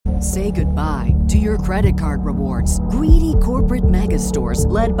Say goodbye to your credit card rewards. Greedy corporate mega stores,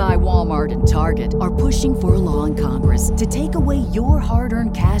 led by Walmart and Target, are pushing for a law in Congress to take away your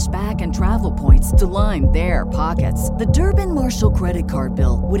hard-earned cash back and travel points to line their pockets. The Durbin-Marshall credit card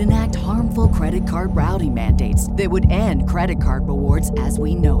bill would enact harmful credit card routing mandates that would end credit card rewards as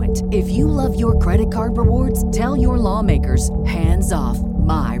we know it. If you love your credit card rewards, tell your lawmakers, hands off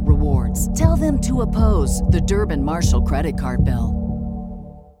my rewards. Tell them to oppose the Durbin-Marshall credit card bill.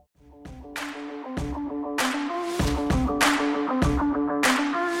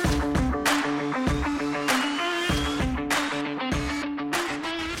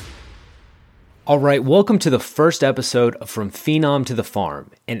 All right, welcome to the first episode of From Phenom to the Farm,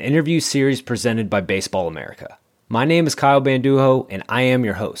 an interview series presented by Baseball America. My name is Kyle Banduho, and I am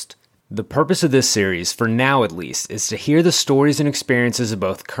your host. The purpose of this series, for now at least, is to hear the stories and experiences of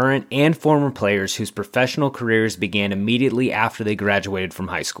both current and former players whose professional careers began immediately after they graduated from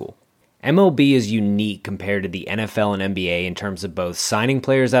high school. MLB is unique compared to the NFL and NBA in terms of both signing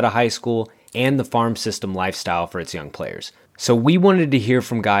players out of high school and the farm system lifestyle for its young players. So we wanted to hear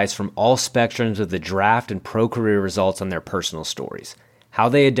from guys from all spectrums of the draft and pro career results on their personal stories, how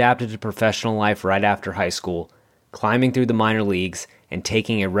they adapted to professional life right after high school, climbing through the minor leagues, and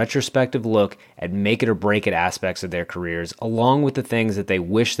taking a retrospective look at make it or break it aspects of their careers, along with the things that they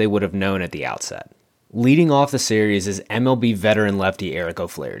wish they would have known at the outset. Leading off the series is MLB veteran lefty Eric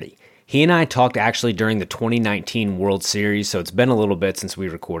O'Flaherty. He and I talked actually during the 2019 World Series, so it's been a little bit since we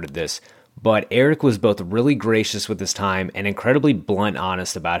recorded this. But Eric was both really gracious with his time and incredibly blunt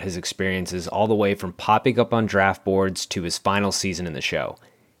honest about his experiences all the way from popping up on draft boards to his final season in the show.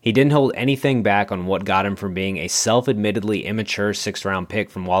 He didn't hold anything back on what got him from being a self-admittedly immature 6th-round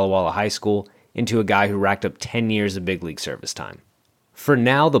pick from Walla Walla High School into a guy who racked up 10 years of big league service time. For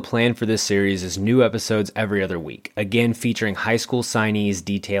now, the plan for this series is new episodes every other week, again featuring high school signees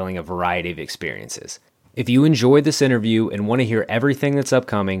detailing a variety of experiences. If you enjoyed this interview and want to hear everything that's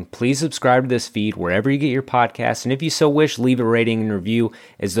upcoming, please subscribe to this feed wherever you get your podcasts, and if you so wish, leave a rating and review,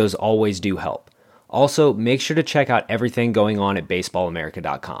 as those always do help. Also, make sure to check out everything going on at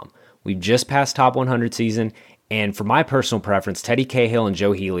baseballamerica.com. We've just passed Top 100 season, and for my personal preference, Teddy Cahill and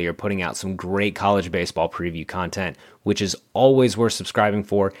Joe Healy are putting out some great college baseball preview content, which is always worth subscribing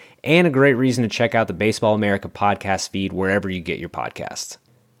for, and a great reason to check out the Baseball America podcast feed wherever you get your podcasts.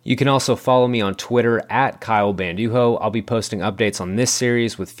 You can also follow me on Twitter at Kyle Banduho. I'll be posting updates on this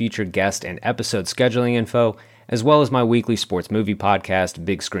series with future guest and episode scheduling info, as well as my weekly sports movie podcast,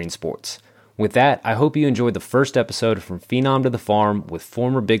 Big Screen Sports. With that, I hope you enjoyed the first episode From Phenom to the Farm with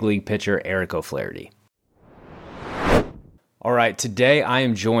former big league pitcher Eric O'Flaherty. All right, today I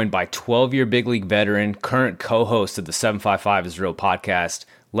am joined by 12-year big league veteran, current co-host of the 755 is Real podcast,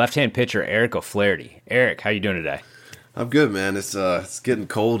 left-hand pitcher Eric O'Flaherty. Eric, how you doing today? I'm good, man. It's getting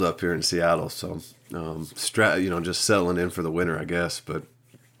cold up here in Seattle, so just settling in for the winter, I guess. But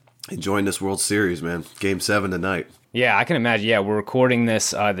enjoying this World Series, man. Game 7 tonight. Yeah, I can imagine. Yeah, we're recording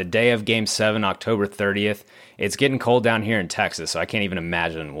this the day of Game 7, October 30th. It's getting cold down here in Texas, so I can't even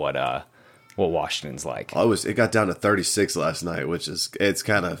imagine what Washington's like. It got down to 36 last night, which it's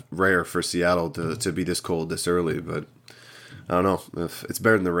kind of rare for Seattle to be this cold this early. But I don't know. It's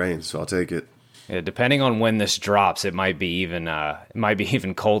better than the rain, so I'll take it. Yeah, depending on when this drops, it might be even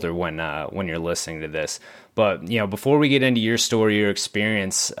colder when you're listening to this. But before we get into your story, your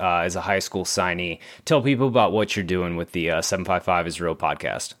experience as a high school signee, tell people about what you're doing with the 755 is Real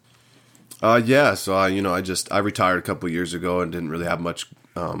podcast. So I retired a couple of years ago and didn't really have much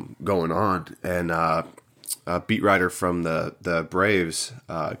going on, and a beat writer from the Braves,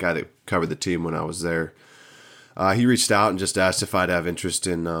 a guy that covered the team when I was there, he reached out and just asked if I'd have interest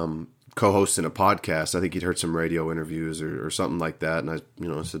in co-hosting a podcast. I think he'd heard some radio interviews or something like that, and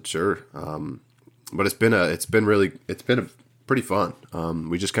I said sure. But it's been pretty fun.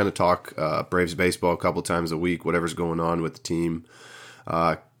 We just kind of talk Braves baseball a couple times a week, whatever's going on with the team.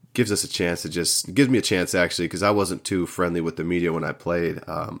 Gives me a chance actually, because I wasn't too friendly with the media when I played.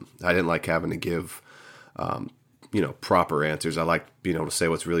 I didn't like having to give proper answers. I like being able to say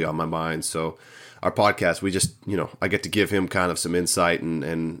what's really on my mind. So our podcast, I get to give him kind of some insight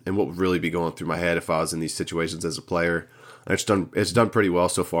and what would really be going through my head if I was in these situations as a player. And it's done pretty well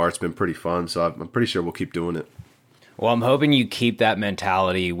so far. It's been pretty fun, so I'm pretty sure we'll keep doing it. Well, I'm hoping you keep that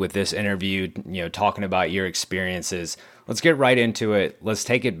mentality with this interview, talking about your experiences. Let's get right into it. Let's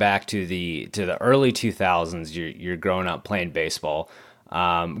take it back to the early 2000s. You're growing up playing baseball.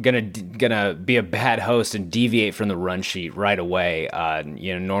 Gonna be a bad host and deviate from the run sheet right away.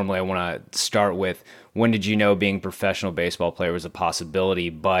 Normally I want to start with when did you know being a professional baseball player was a possibility?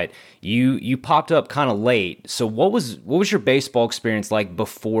 But you popped up kind of late. So what was your baseball experience like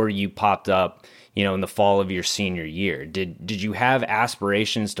before you popped up, in the fall of your senior year? Did you have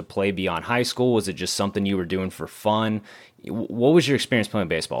aspirations to play beyond high school? Was it just something you were doing for fun? What was your experience playing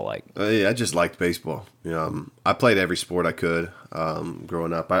baseball like? Yeah, I just liked baseball. I played every sport I could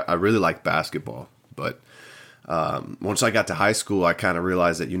growing up. I really liked basketball, but once I got to high school, I kind of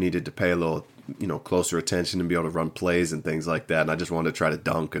realized that you needed to pay a little, closer attention and be able to run plays and things like that. And I just wanted to try to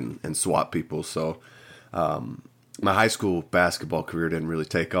dunk and swat people. So my high school basketball career didn't really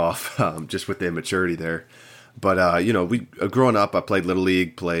take off, just with the immaturity there. But growing up, I played Little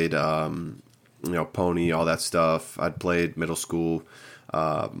League, played pony, all that stuff. I'd played middle school.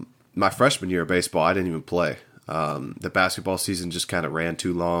 My freshman year of baseball, I didn't even play. The basketball season just kind of ran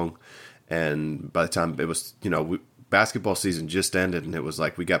too long. And by the time it was, basketball season just ended, and it was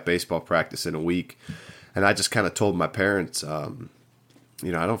like we got baseball practice in a week. And I just kind of told my parents, I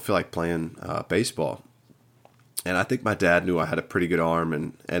don't feel like playing baseball. And I think my dad knew I had a pretty good arm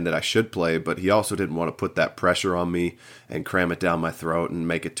and that I should play, but he also didn't want to put that pressure on me and cram it down my throat and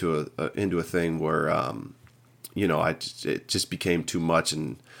make it into a thing where, it just became too much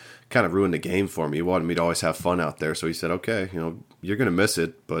and kind of ruined the game for me. He wanted me to always have fun out there. So he said, okay, you're going to miss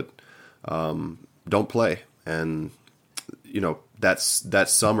it, but don't play. And, that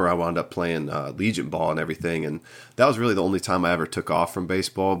summer I wound up playing Legion ball and everything. And that was really the only time I ever took off from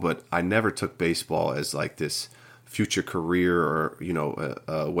baseball, but I never took baseball as like this future career or,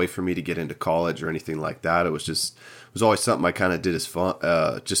 a way for me to get into college or anything like that. It was always something I kind of did as fun,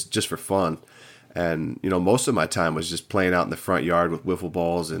 just for fun. And, most of my time was just playing out in the front yard with wiffle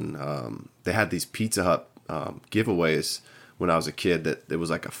balls. And they had these Pizza Hut giveaways when I was a kid that it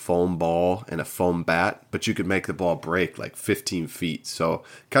was like a foam ball and a foam bat, but you could make the ball break like 15 feet. So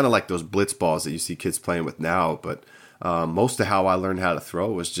kind of like those blitz balls that you see kids playing with now. But most of how I learned how to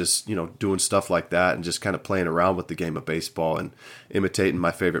throw was just, doing stuff like that and just kind of playing around with the game of baseball and imitating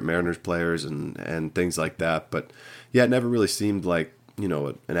my favorite Mariners players and things like that. But yeah, it never really seemed like,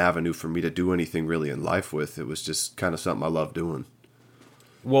 an avenue for me to do anything really in life with. It was just kind of something I loved doing.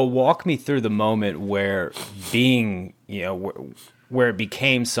 Well, walk me through the moment where being, where it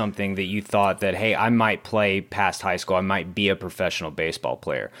became something that you thought that, hey, I might play past high school. I might be a professional baseball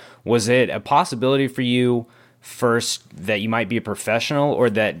player. Was it a possibility for you first that you might be a professional or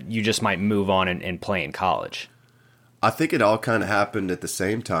that you just might move on and play in college? I think it all kind of happened at the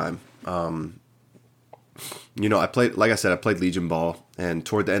same time. I played Legion ball, and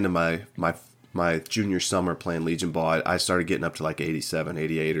toward the end of my junior summer playing Legion ball, I started getting up to like 87,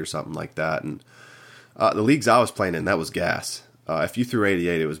 88 or something like that. And the leagues I was playing in, that was gas. If you threw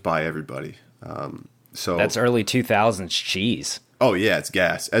 88, it was by everybody. So that's early 2000s cheese. Oh yeah, it's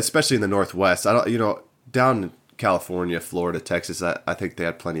gas, especially in the Northwest. I don't, down in California, Florida, Texas, I think they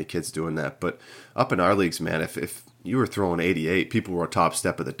had plenty of kids doing that. But up in our leagues, man, if you were throwing 88, people were on top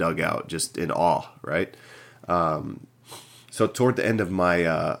step of the dugout, just in awe, right? So toward the end of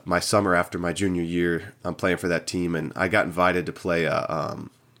my my summer after my junior year, I'm playing for that team, and I got invited to play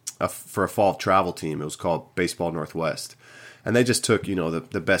for a fall travel team. It was called Baseball Northwest, and they just took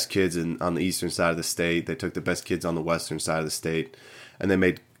the best kids on the eastern side of the state. They took the best kids on the western side of the state, and they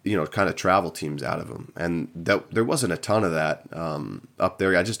made kind of travel teams out of them. And there wasn't a ton of that up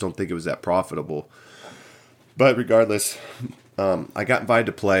there. I just don't think it was that profitable. But regardless, I got invited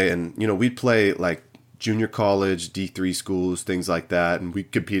to play, and we'd play like junior college, D3 schools, things like that, and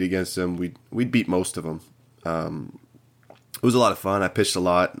we'd compete against them. We'd beat most of them. It was a lot of fun. I pitched a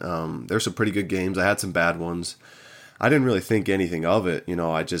lot. There were some pretty good games. I had some bad ones. I didn't really think anything of it.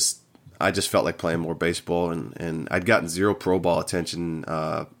 I just felt like playing more baseball, and I'd gotten zero pro ball attention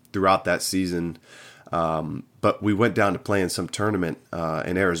throughout that season. But we went down to play in some tournament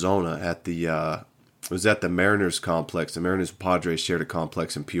in Arizona at it was at the Mariners complex. The Mariners and Padres shared a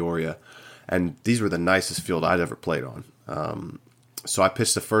complex in Peoria. And these were the nicest field I'd ever played on. So I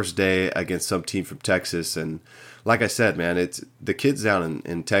pitched the first day against some team from Texas. And like I said, man, it's the kids down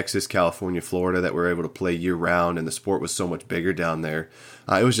in Texas, California, Florida that were able to play year round. And the sport was so much bigger down there.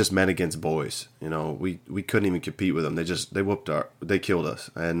 It was just men against boys. We couldn't even compete with them. They killed us.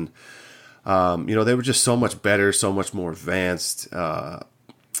 And, they were just so much better, so much more advanced.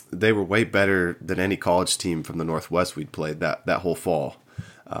 They were way better than any college team from the Northwest we'd played that whole fall.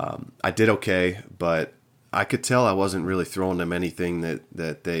 I did okay, but I could tell I wasn't really throwing them anything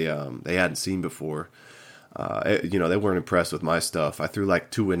that they hadn't seen before. They weren't impressed with my stuff. I threw like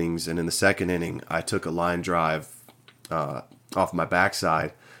 2 innings, and in the second inning, I took a line drive off my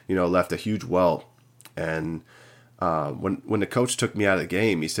backside. Left a huge welt, and when the coach took me out of the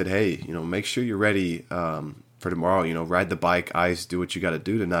game, he said, "Hey, make sure you're ready for tomorrow. Ride the bike, ice, do what you got to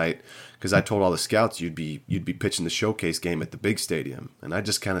do tonight." Because I told all the scouts you'd be pitching the showcase game at the big stadium, and I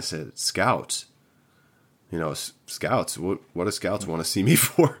just kind of said, "Scouts, scouts. What do scouts want to see me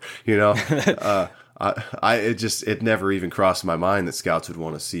for?" It never even crossed my mind that scouts would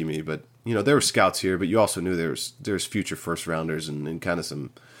want to see me. But there were scouts here, but you also knew there's future first rounders and kind of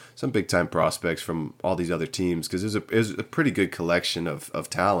some big time prospects from all these other teams, because it was a pretty good collection of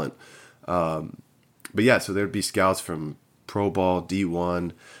talent. But yeah, so there'd be scouts from pro ball,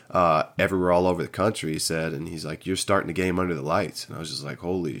 D1, everywhere all over the country, he said. And he's like, "You're starting the game under the lights." And I was just like,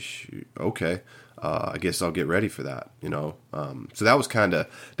 holy shoot, okay. I guess I'll get ready for that, So that was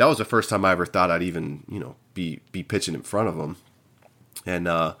the first time I ever thought I'd even, be pitching in front of them. And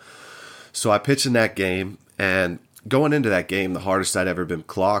so I pitched in that game, and going into that game, the hardest I'd ever been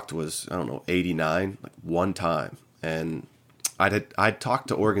clocked was, 89, like one time. And I'd talked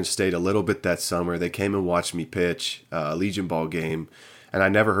to Oregon State a little bit that summer. They came and watched me pitch a Legion Ball game, and I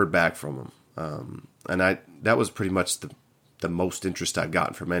never heard back from them. And that was pretty much the most interest I'd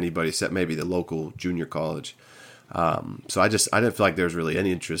gotten from anybody, except maybe the local junior college. So I didn't feel like there was really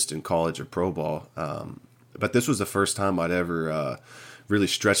any interest in college or pro ball. But this was the first time I'd ever really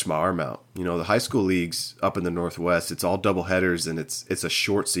stretched my arm out. The high school leagues up in the Northwest, it's all double headers, and it's a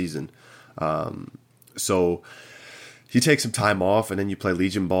short season. So you take some time off, and then you play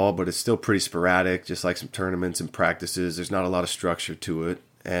Legion Ball, but it's still pretty sporadic, just like some tournaments and practices. There's not a lot of structure to it.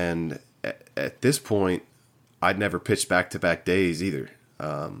 And at this point, I'd never pitched back-to-back days either.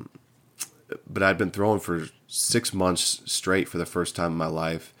 But I'd been throwing for 6 months straight for the first time in my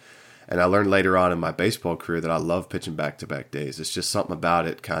life. And I learned later on in my baseball career that I love pitching back-to-back days. It's just something about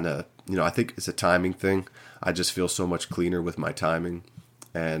it kind of, I think it's a timing thing. I just feel so much cleaner with my timing.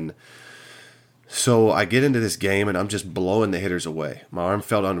 And so I get into this game, and I'm just blowing the hitters away. My arm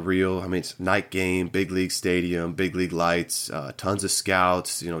felt unreal. I mean, it's night game, big league stadium, big league lights, tons of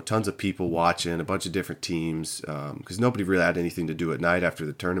scouts, tons of people watching, a bunch of different teams, because nobody really had anything to do at night after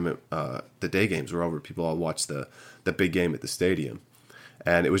the tournament. The day games were over. People all watched the big game at the stadium.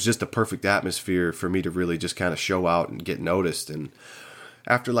 And it was just a perfect atmosphere for me to really just kind of show out and get noticed. And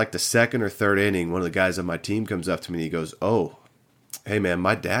after like the second or third inning, one of the guys on my team comes up to me and he goes, "Oh, hey man,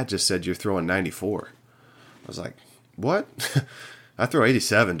 my dad just said you're throwing 94. I was like, "What?" "I throw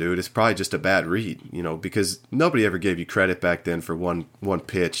 87, dude. It's probably just a bad read, because nobody ever gave you credit back then for one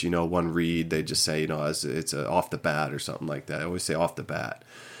pitch, one read. They just say, it's off the bat or something like that. I always say off the bat.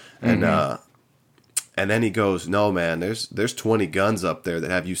 Mm-hmm. And then he goes, "No, man, there's 20 guns up there that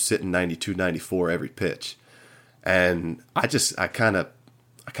have you sitting 92, 94 every pitch." And I kind of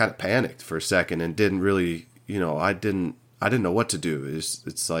panicked for a second and didn't really, I didn't know what to do.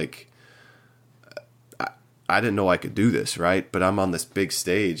 It's like I didn't know I could do this, right? But I'm on this big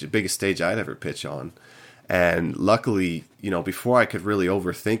stage, the biggest stage I'd ever pitch on. And luckily, before I could really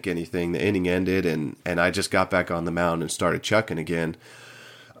overthink anything, the inning ended, and I just got back on the mound and started chucking again.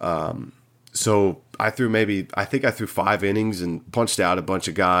 So I threw 5 innings and punched out a bunch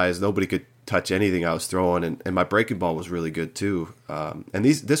of guys. Nobody could touch anything I was throwing, and my breaking ball was really good too. And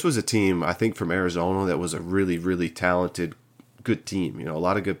this was a team, I think, from Arizona that was a really, really talented, good team. A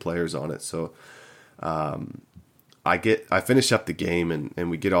lot of good players on it. So I finish up the game,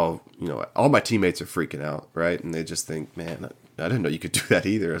 and we get all my teammates are freaking out, right? And they just think, "Man, I didn't know you could do that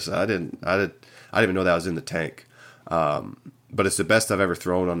either." So I didn't even know that was in the tank. But it's the best I've ever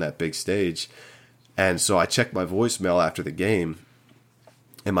thrown on that big stage. And so I checked my voicemail after the game,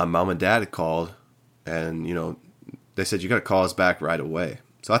 and my mom and dad had called, and, they said, "You got to call us back right away."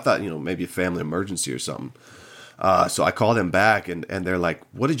 So I thought, maybe a family emergency or something. So I called them back, and they're like,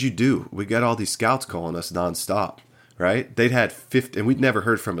 "What did you do? We got all these scouts calling us nonstop," right? They'd had 50, and we'd never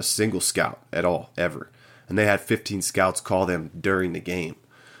heard from a single scout at all, ever. And they had 15 scouts call them during the game,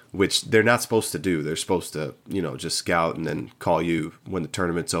 which they're not supposed to do. They're supposed to, just scout and then call you when the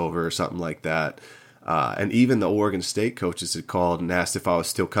tournament's over or something like that. And even the Oregon State coaches had called and asked if I was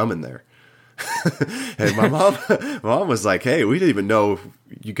still coming there. And my mom was like, "Hey, we didn't even know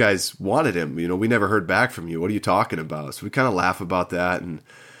you guys wanted him. We never heard back from you. What are you talking about?" So we kind of laugh about that. And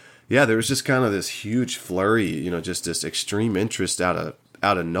yeah, there was just kind of this huge flurry, just this extreme interest out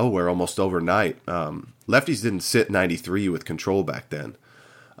of nowhere almost overnight. Lefties didn't sit 93 with control back then.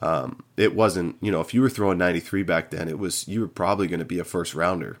 It wasn't, if you were throwing 93 back then, you were probably going to be a first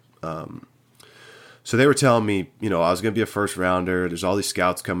rounder. So they were telling me, I was going to be a first rounder. There's all these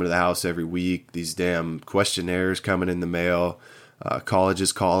scouts coming to the house every week, these damn questionnaires coming in the mail,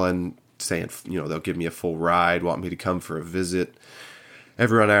 colleges calling, saying, they'll give me a full ride, want me to come for a visit.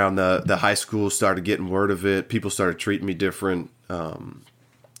 everyone around the high school started getting word of it. People started treating me different. It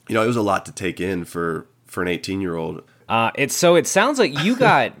was a lot to take in for an 18-year-old. It sounds like you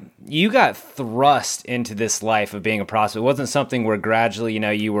got thrust into this life of being a prospect. It wasn't something where gradually,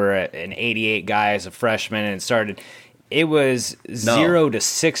 you were an 88 guy as a freshman and it started. It was 0 to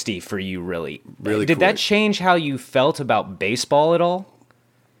 60 for you, really. Really Did quick. that change how you felt about baseball at all?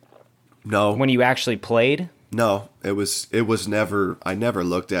 No. When you actually played? No, it was never. I never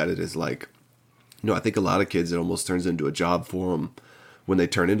looked at it as like, I think a lot of kids, it almost turns into a job for them when they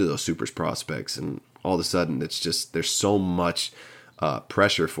turn into those super prospects, and all of a sudden it's just there's so much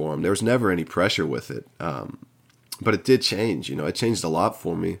pressure for them. There was never any pressure with it, but it did change. It changed a lot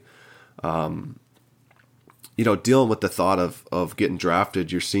for me. Dealing with the thought of getting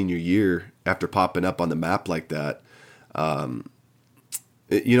drafted your senior year after popping up on the map like that.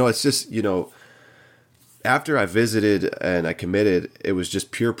 It's just after I visited and I committed, it was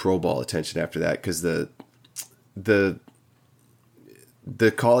just pure pro ball attention after that, because the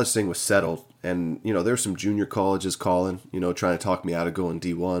college thing was settled, and there were some junior colleges calling, trying to talk me out of going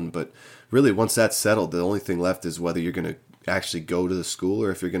D1, but really once that's settled, the only thing left is whether you're going to actually go to the school or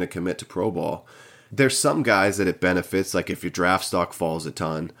if you're going to commit to pro ball. There's some guys that it benefits, like if your draft stock falls a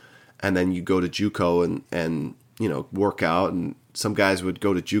ton, and then you go to JUCO and work out, and some guys would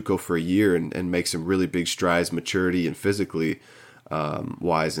go to JUCO for a year and make some really big strides, maturity and physically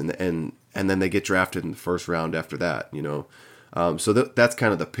wise, and then they get drafted in the first round after that. So that's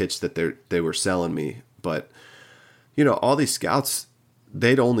kind of the pitch that they were selling me. But all these scouts,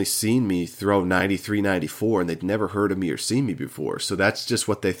 they'd only seen me throw 93, 94, and they'd never heard of me or seen me before. So that's just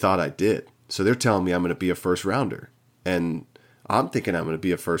what they thought I did. So they're telling me I'm going to be a first rounder, and I'm thinking I'm going to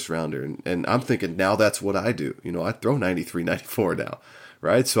be a first rounder, and I'm thinking now that's what I do. I throw 93, 94 now,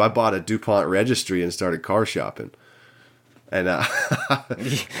 right? So I bought a DuPont registry and started car shopping. And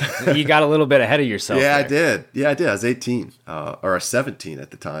you got a little bit ahead of yourself. Yeah, there. I did. I was 18 or 17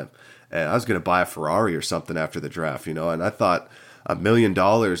 at the time, and I was going to buy a Ferrari or something after the draft, and I thought $1 million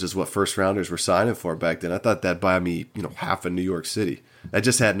is what first rounders were signing for back then. I thought that'd buy me, half of New York City. I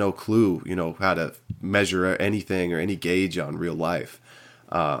just had no clue, how to measure anything or any gauge on real life.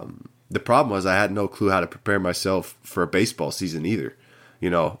 The problem was I had no clue how to prepare myself for a baseball season either.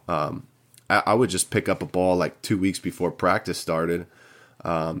 I would just pick up a ball like 2 weeks before practice started.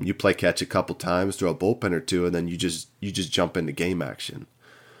 You play catch a couple times, throw a bullpen or two, and then you just jump into game action.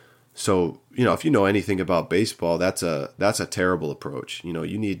 So, if you know anything about baseball, that's a terrible approach. You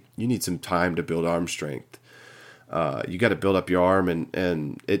need some time to build arm strength. You got to build up your arm,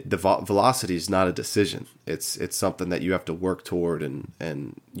 and the velocity is not a decision. It's something that you have to work toward,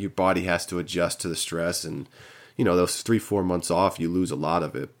 and your body has to adjust to the stress. And those 3-4 months off, you lose a lot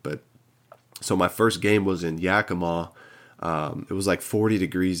of it. But so my first game was in Yakima. It was like 40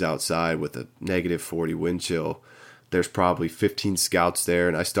 degrees outside with a -40 wind chill. There's probably 15 scouts there,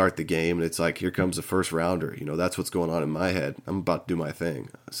 and I start the game, and it's like, here comes the first rounder. That's what's going on in my head. I'm about to do my thing.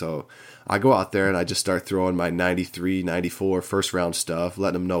 So I go out there, and I just start throwing my 93, 94 first-round stuff,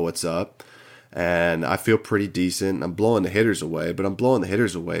 letting them know what's up. And I feel pretty decent. I'm blowing the hitters away, but I'm blowing the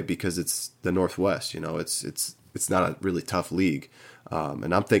hitters away because it's the Northwest. It's not a really tough league.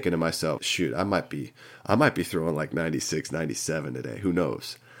 And I'm thinking to myself, shoot, I might be throwing like 96, 97 today. Who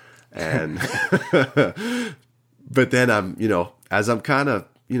knows? And but then I'm, as I'm kind of,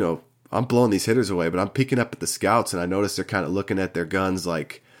 I'm blowing these hitters away, but I'm peeking up at the scouts, and I notice they're kind of looking at their guns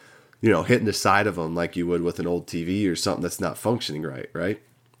like, hitting the side of them like you would with an old TV or something that's not functioning right?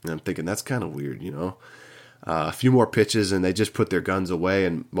 And I'm thinking that's kind of weird, a few more pitches and they just put their guns away,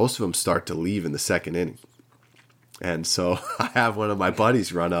 and most of them start to leave in the second inning. And so I have one of my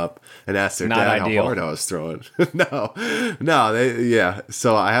buddies run up and ask their dad how hard I was throwing. No.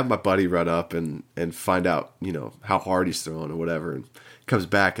 So I have my buddy run up and find out, how hard he's throwing or whatever. And comes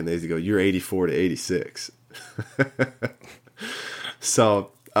back and they go, "You're 84 to 86."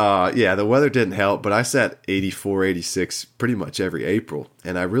 So, the weather didn't help, but I sat 84, 86 pretty much every April.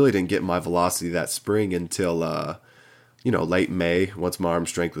 And I really didn't get my velocity that spring until, late May, once my arm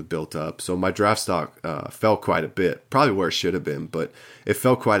strength was built up. So my draft stock fell quite a bit, probably where it should have been, but it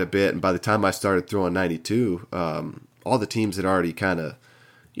fell quite a bit. And by the time I started throwing 92, all the teams had already kind of,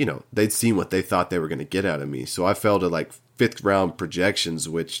 they'd seen what they thought they were going to get out of me. So I fell to like 5th round projections,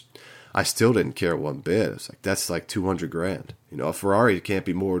 which I still didn't care one bit. It's like, that's like $200,000. A Ferrari can't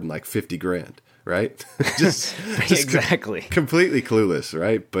be more than like $50,000. Right? just exactly. Completely clueless,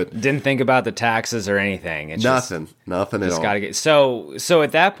 right? But didn't think about the taxes or anything. It's nothing at all. Gotta get, so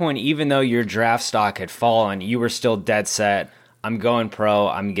at that point, even though your draft stock had fallen, you were still dead set. I'm going pro.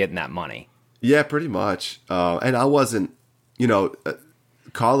 I'm getting that money. Yeah, pretty much. And I wasn't,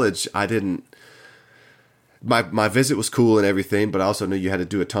 college, I didn't. My visit was cool and everything, but I also knew you had to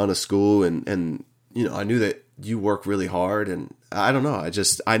do a ton of school, and you know, I knew that you work really hard, and I don't know.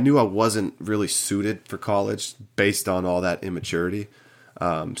 I knew I wasn't really suited for college based on all that immaturity.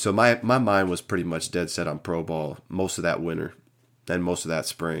 So my mind was pretty much dead set on pro ball most of that winter and most of that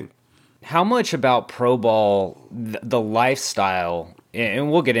spring. How much about pro ball, the lifestyle,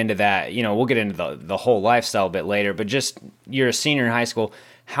 and we'll get into that, you know, we'll get into the whole lifestyle a bit later, but just you're a senior in high school.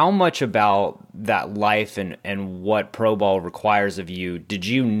 How much about that life and what pro ball requires of you did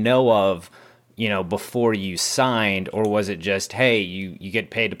you know of, you know, before you signed, or was it just, hey, you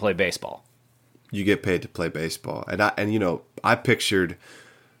get paid to play baseball? You get paid to play baseball. And you know, I pictured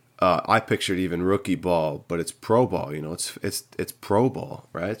even rookie ball, but it's pro ball, you know, it's pro ball,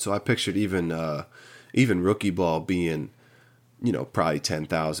 right? So I pictured even rookie ball being, you know, probably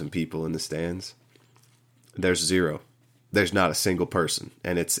 10,000 people in the stands. There's zero. There's not a single person,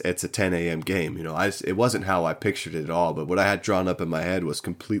 and it's a 10 a.m. game. You know, it wasn't how I pictured it at all, but what I had drawn up in my head was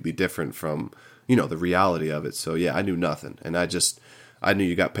completely different from, you know, the reality of it. So yeah, I knew nothing, and I knew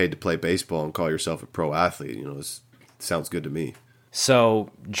you got paid to play baseball and call yourself a pro athlete. You know, it sounds good to me. So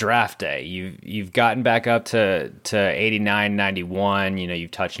draft day, you've gotten back up to 89, 91. You know,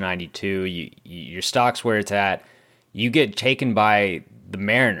 you've touched 92. Your stock's where it's at. You get taken by the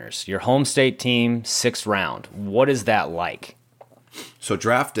Mariners, your home state team, 6th round. What is that like? So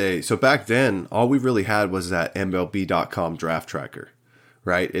draft day. So back then, all we really had was that MLB.com draft tracker,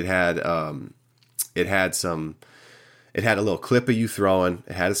 right? It had a little clip of you throwing.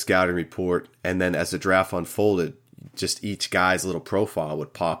 It had a scouting report, and then as the draft unfolded, just each guy's little profile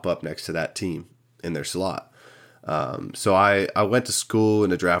would pop up next to that team in their slot. So I went to school,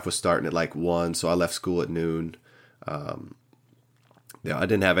 and the draft was starting at like 1, so I left school at noon. Yeah, I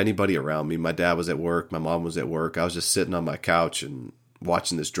didn't have anybody around me. My dad was at work. My mom was at work. I was just sitting on my couch and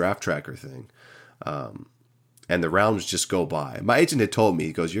watching this draft tracker thing. And the rounds just go by. My agent had told me,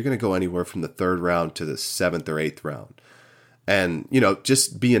 he goes, you're going to go anywhere from the 3rd round to the 7th or 8th round. And, you know,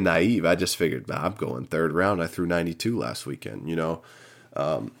 just being naive, I just figured, I'm going 3rd round. I threw 92 last weekend, you know.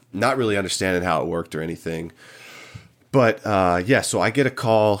 Not really understanding how it worked or anything. But, yeah, so I get a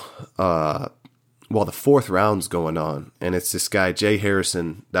call while the 4th round's going on, and it's this guy, Jay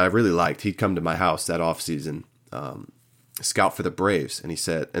Harrison, that I really liked. He'd come to my house that offseason, scout for the Braves, and he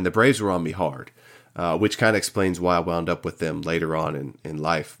said, and the Braves were on me hard, which kind of explains why I wound up with them later on in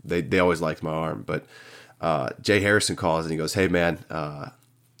life. They always liked my arm, but Jay Harrison calls, and he goes, hey, man,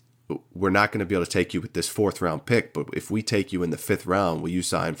 we're not going to be able to take you with this 4th round pick, but if we take you in the 5th round, will you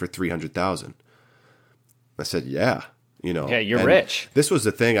sign for $300,000? I said, yeah. You know, yeah, you're rich. This was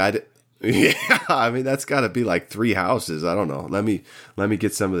the thing yeah, I mean, that's got to be like 3 houses. I don't know. Let me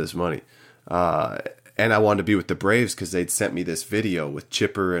get some of this money. And I wanted to be with the Braves because they'd sent me this video with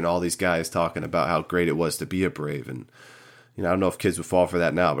Chipper and all these guys talking about how great it was to be a Brave. And, you know, I don't know if kids would fall for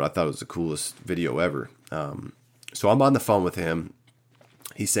that now, but I thought it was the coolest video ever. So I'm on the phone with him.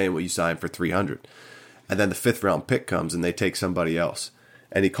 He's saying, well, you signed for 300. And then the 5th round pick comes and they take somebody else.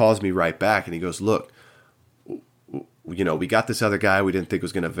 And he calls me right back and he goes, look, you know, we got this other guy we didn't think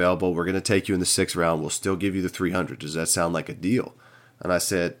was going to be available. We're going to take you in the 6th round. We'll still give you the 300. Does that sound like a deal? And I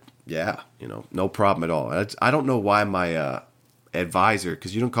said, yeah, you know, no problem at all. I don't know why my advisor,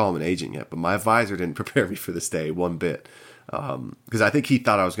 because you don't call him an agent yet, but my advisor didn't prepare me for this day one bit. Because I think he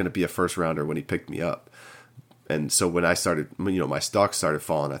thought I was going to be a 1st rounder when he picked me up. And so when I started, you know, my stock started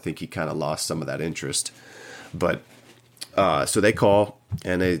falling, I think he kind of lost some of that interest. But so they call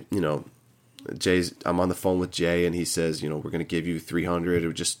and they, you know, I'm on the phone with Jay, and he says, you know, we're going to give you 300,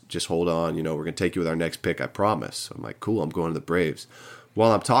 or just hold on. You know, we're going to take you with our next pick, I promise. So I'm like, cool, I'm going to the Braves.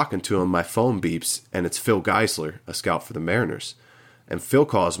 While I'm talking to him, my phone beeps, and it's Phil Geisler, a scout for the Mariners. And Phil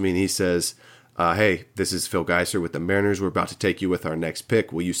calls me, and he says, hey, this is Phil Geisler with the Mariners. We're about to take you with our next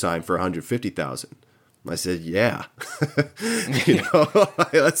pick. Will you sign for $150,000? I said, yeah, you know,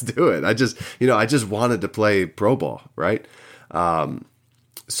 let's do it. I just wanted to play pro ball, right?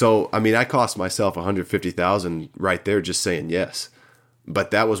 So, I mean, I cost myself $150,000 right there just saying yes.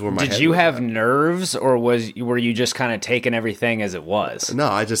 But that was where my head Did you was have at. nerves, or were you just kind of taking everything as it was? No,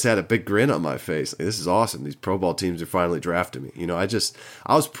 I just had a big grin on my face. Like, this is awesome. These pro ball teams are finally drafting me. You know,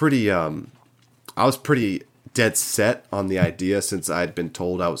 I was pretty dead set on the idea since I'd been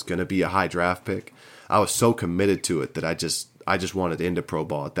told I was going to be a high draft pick. I was so committed to it that I just wanted into pro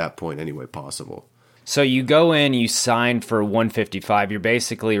ball at that point any way possible. So you go in, you sign for 155. You're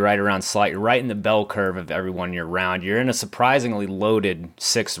basically right in the bell curve of everyone you're around. You're in a surprisingly loaded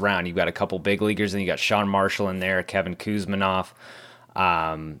 6th round. You've got a couple big leaguers, and you got Sean Marshall in there, Kevin Kuzminoff.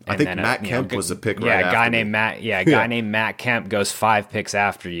 I think Matt Kemp was a pick right after a guy me. named Matt Kemp goes 5 picks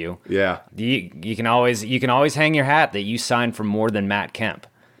after you. Yeah. You can always hang your hat that you signed for more than Matt Kemp.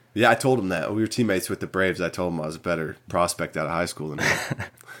 Yeah, I told him that. We were teammates with the Braves. I told him I was a better prospect out of high school than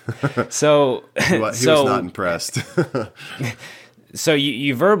him. So he was not impressed. So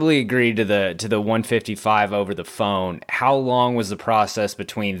you verbally agreed to the 155 over the phone. How long was the process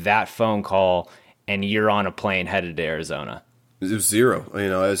between that phone call and you're on a plane headed to Arizona? It was 0.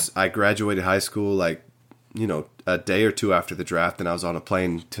 As I graduated high school, a day or two after the draft, and I was on a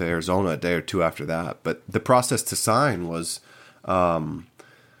plane to Arizona a day or two after that. But the process to sign was,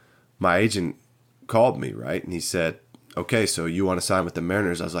 my agent called me, right? And he said, okay, so you want to sign with the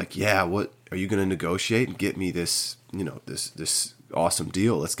Mariners? I was like, yeah, what, are you going to negotiate and get me this, this awesome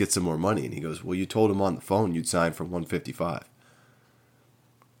deal? Let's get some more money. And he goes, well, you told him on the phone you'd sign for 155.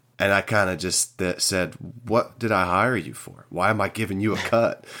 And I kind of just said, what did I hire you for? Why am I giving you a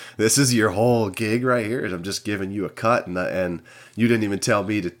cut? This is your whole gig right here. I'm just giving you a cut. And you didn't even tell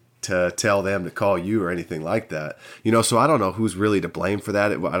me to tell them to call you or anything like that. So I don't know who's really to blame for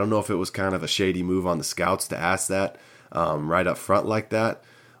that. I don't know if it was kind of a shady move on the scouts to ask that right up front like that,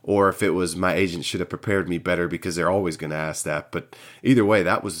 or if it was my agent should have prepared me better because they're always going to ask that. But either way,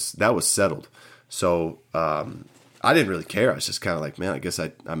 that was settled. So, I didn't really care. I was just kind of like, man, I guess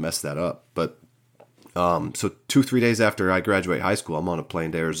I messed that up. But so 2-3 days after I graduate high school, I'm on a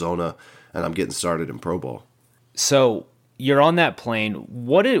plane to Arizona, and I'm getting started in pro ball. So you're on that plane.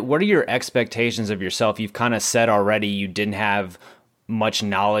 What are your expectations of yourself? You've kind of said already you didn't have much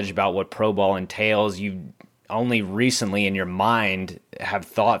knowledge about what pro ball entails. You only recently in your mind have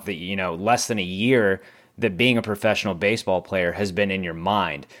thought that, less than a year that being a professional baseball player has been in your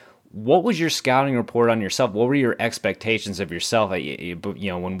mind. What was your scouting report on yourself? What were your expectations of yourself?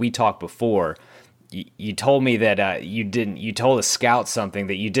 When we talked before, you told me that you told a scout something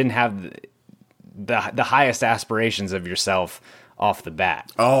that you didn't have the highest aspirations of yourself off the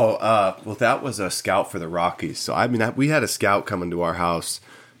bat. Oh, well, that was a scout for the Rockies. So, we had a scout come into our house,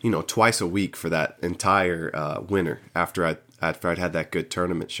 twice a week for that entire winter after I'd had that good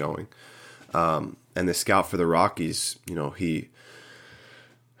tournament showing. And the scout for the Rockies, he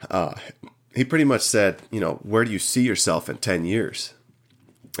pretty much said, where do you see yourself in 10 years?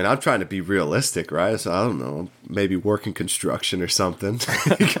 And I'm trying to be realistic, right? So I don't know, maybe working construction or something.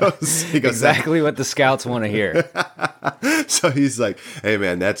 he goes exactly what the scouts want to hear. So he's like, hey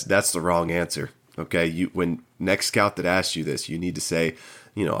man, that's the wrong answer. Okay. When next scout that asks you this, you need to say,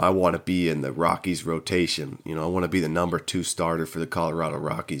 I want to be in the Rockies rotation. I want to be the number 2 starter for the Colorado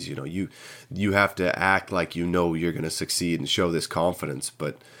Rockies. You have to act like you're going to succeed and show this confidence.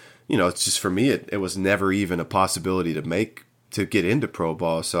 But, it's just for me, it was never even a possibility to get into pro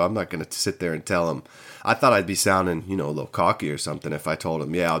ball. So I'm not going to sit there and tell him. I thought I'd be sounding, a little cocky or something if I told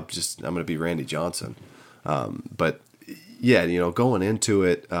him, yeah, I'm going to be Randy Johnson. But yeah, going into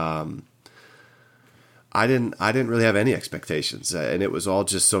it, I didn't really have any expectations, and it was all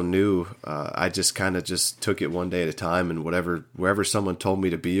just so new. I just kind of just took it one day at a time, and wherever someone told me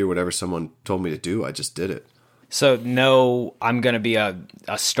to be or whatever someone told me to do, I just did it. So no, I'm going to be a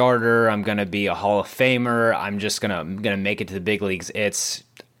starter. I'm going to be a Hall of Famer. I'm going to make it to the big leagues. It's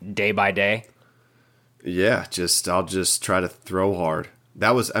day by day. Yeah, I'll just try to throw hard.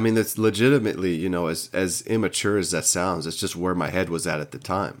 That's legitimately, as immature as that sounds, it's just where my head was at the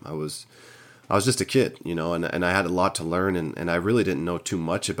time. I was just a kid, and I had a lot to learn, and I really didn't know too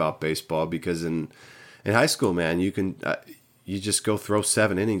much about baseball because in high school, man, you just go throw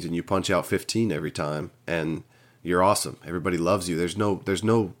 7 innings and you punch out 15 every time, and you're awesome. Everybody loves you. There's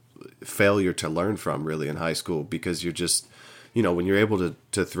no failure to learn from really in high school because you're just, when you're able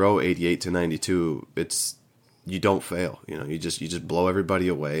to throw 88 to 92, you don't fail. You just blow everybody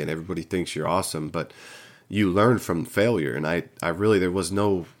away, and everybody thinks you're awesome, but you learn from failure, and I really, there was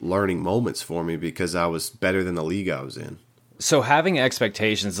no learning moments for me because I was better than the league I was in. So having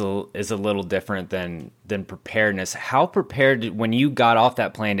expectations is a little different than preparedness. How prepared, when you got off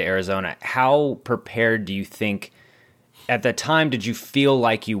that plane to Arizona, how prepared do you think at the time did you feel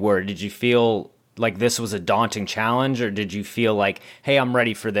like you were? Did you feel like this was a daunting challenge, or did you feel like, hey, I'm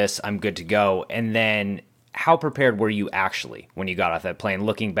ready for this, I'm good to go? And then how prepared were you actually when you got off that plane,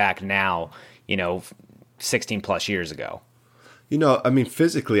 looking back now, 16 plus years ago?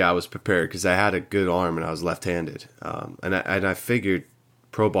 Physically I was prepared because I had a good arm and I was left-handed. And I figured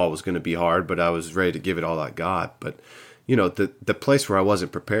pro ball was going to be hard, but I was ready to give it all I got. But, the place where I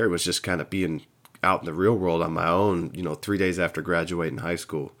wasn't prepared was just kind of being out in the real world on my own, 3 days after graduating high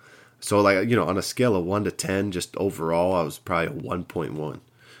school. So on a scale of 1 to 10, just overall, I was probably a 1.1.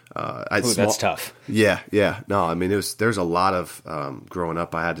 Ooh, that's tough. Yeah. No, I mean, there's a lot of growing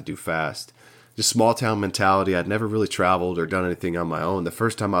up I had to do fast. Just small town mentality. I'd never really traveled or done anything on my own. The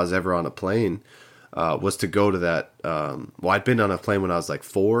first time I was ever on a plane was to go to that. I'd been on a plane when I was like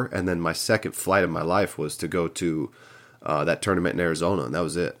 4, and then my second flight of my life was to go to that tournament in Arizona, and that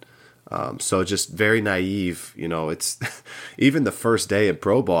was it. So just very naive, it's even the first day in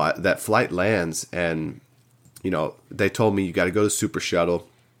pro ball, that flight lands and, they told me you got to go to Super Shuttle,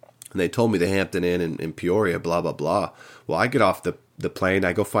 and they told me the Hampton Inn in Peoria, blah, blah, blah. Well, I get off the plane,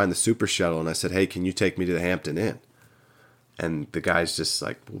 I go find the Super Shuttle, and I said, hey, can you take me to the Hampton Inn? And the guy's just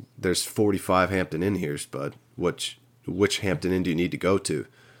like, well, there's 45 Hampton Inn here, bud. Which Hampton Inn do you need to go to?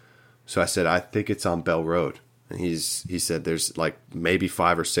 So I said, I think it's on Bell Road. And he said there's like maybe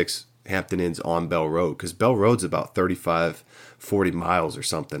 5 or 6 Hampton Inns on Bell Road, because Bell Road's about 35, 40 miles or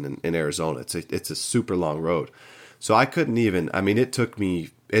something in Arizona. It's a super long road. So I couldn't even, I mean, it took me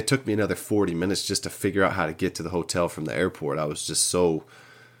another 40 minutes just to figure out how to get to the hotel from the airport. I was just so,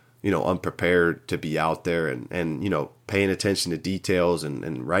 unprepared to be out there and paying attention to details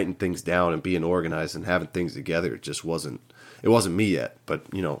and writing things down and being organized and having things together. It wasn't me yet, but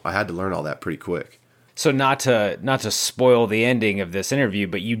I had to learn all that pretty quick. So not to spoil the ending of this interview,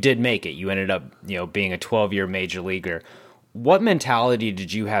 but you did make it. You ended up, being a 12-year major leaguer. What mentality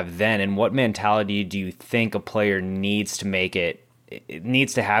did you have then, and what mentality do you think a player needs to make it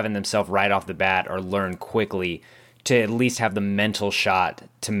needs to have in themselves right off the bat or learn quickly to at least have the mental shot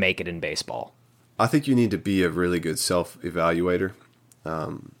to make it in baseball? I think you need to be a really good self-evaluator.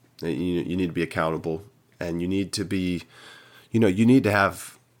 You need to be accountable, and you need to be, you need to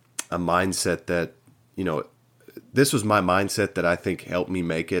have a mindset that, this was my mindset that I think helped me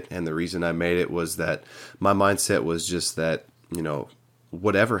make it. And the reason I made it was that my mindset was just that,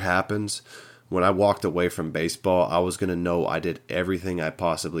 whatever happens, when I walked away from baseball, I was going to know I did everything I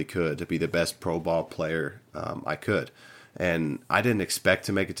possibly could to be the best pro ball player I could. And I didn't expect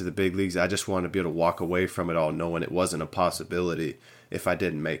to make it to the big leagues. I just wanted to be able to walk away from it all knowing it wasn't a possibility if I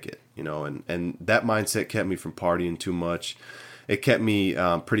didn't make it, and that mindset kept me from partying too much. It kept me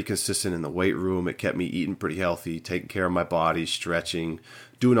pretty consistent in the weight room. It kept me eating pretty healthy, taking care of my body, stretching,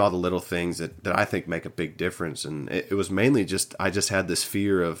 doing all the little things that I think make a big difference. And it was mainly I just had this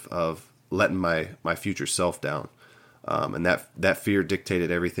fear of letting my future self down. And that fear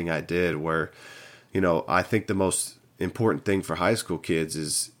dictated everything I did, where, I think the most important thing for high school kids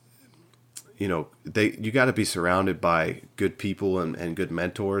is, you got to be surrounded by good people and good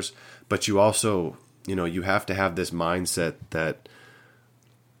mentors, but you also, you have to have this mindset that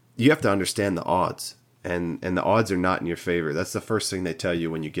you have to understand the odds, and the odds are not in your favor. That's the first thing they tell you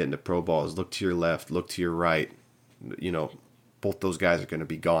when you get into pro ball is look to your left, look to your right. Both those guys are going to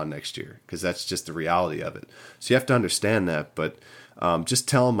be gone next year, because that's just the reality of it. So you have to understand that, but just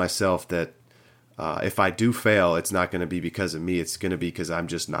telling myself that if I do fail, it's not going to be because of me. It's going to be because I'm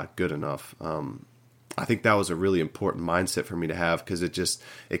just not good enough. I think that was a really important mindset for me to have, because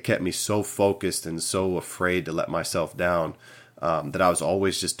it kept me so focused and so afraid to let myself down that I was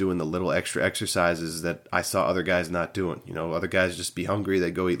always just doing the little extra exercises that I saw other guys not doing. Other guys just be hungry,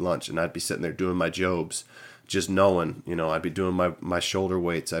 they'd go eat lunch, and I'd be sitting there doing my jobs, just knowing, I'd be doing my shoulder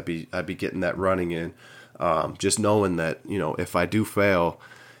weights, I'd be getting that running in, just knowing that, if I do fail,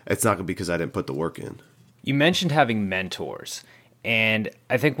 it's not going to be because I didn't put the work in. You mentioned having mentors. And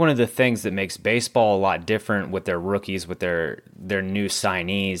I think one of the things that makes baseball a lot different with their rookies, with their new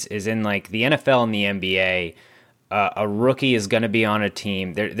signees, is in like the NFL and the NBA, a rookie is going to be on a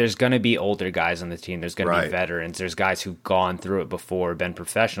team. There's going to be older guys on the team. There's going to be veterans. There's guys who've gone through it before, been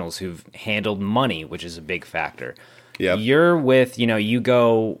professionals, who've handled money, which is a big factor. Yep. You're with, you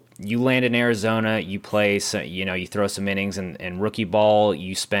land in Arizona, you play, you throw some innings in rookie ball,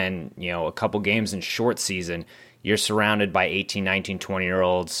 you spend, a couple games in short season. You're surrounded by 18, 19,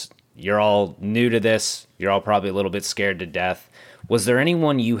 20-year-olds. You're all new to this. You're all probably a little bit scared to death. Was there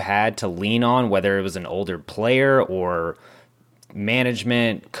anyone you had to lean on, whether it was an older player or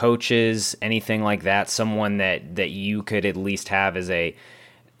management, coaches, anything like that, someone that you could at least have as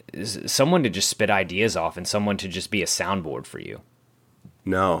someone to just spit ideas off and someone to just be a soundboard for you?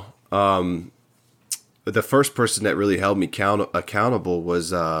 No. The first person that really held me accountable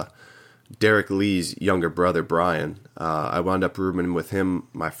was Derek Lee's younger brother, Brian. I wound up rooming with him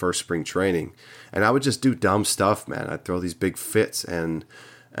my first spring training, and I would just do dumb stuff, man. I'd throw these big fits, and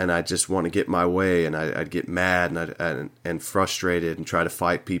I just want to get my way, and I'd get mad and frustrated and try to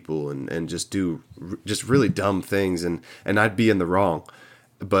fight people and just do just really dumb things, and I'd be in the wrong.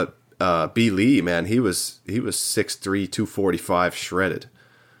 But B. Lee, man, he was 6'3", 245, shredded.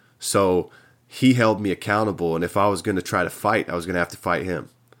 So he held me accountable, and if I was going to try to fight, I was going to have to fight him.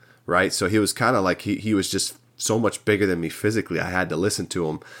 right? So he was kind of like he was just so much bigger than me physically. I had to listen to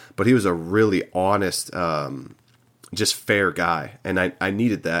him, but he was a really honest, just fair guy, and I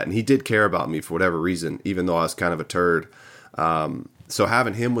needed that, and he did care about me for whatever reason, even though I was kind of a turd. So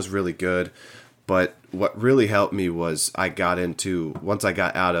having him was really good. But what really helped me was once I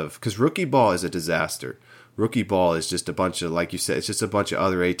got out of, because rookie ball is a disaster. Rookie ball is just a bunch of, like you said, it's just a bunch of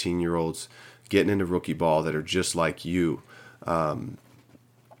other 18-year-olds getting into rookie ball that are just like you,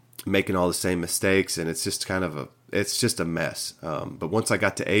 making all the same mistakes, and it's just it's just a mess. But once I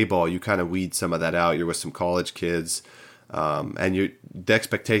got to A ball, you kind of weed some of that out. You're with some college kids, and the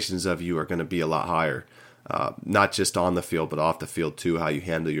expectations of you are going to be a lot higher. Not just on the field, but off the field too, how you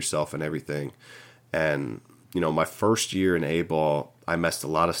handle yourself and everything. And, my first year in A-ball, I messed a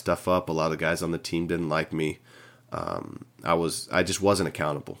lot of stuff up. A lot of guys on the team didn't like me. I just wasn't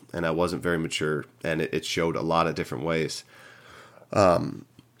accountable, and I wasn't very mature, and it showed a lot of different ways.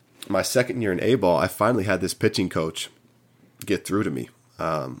 My second year in A-ball, I finally had this pitching coach get through to me.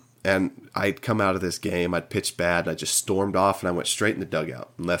 And I'd come out of this game, I'd pitched bad, and I just stormed off, and I went straight in the dugout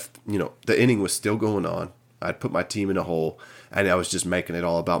and left. The inning was still going on. I'd put my team in a hole, and I was just making it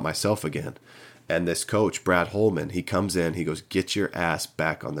all about myself again. And this coach, Brad Holman, he comes in, he goes, "Get your ass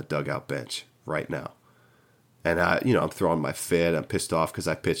back on the dugout bench right now." And I'm throwing my fit, I'm pissed off because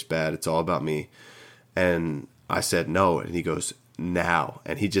I pitched bad, it's all about me. And I said no, and he goes, "Now."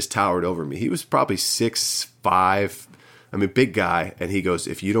 And he just towered over me. He was probably 6'5", big guy, and he goes,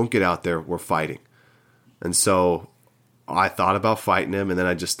 "If you don't get out there, we're fighting." And so I thought about fighting him, and then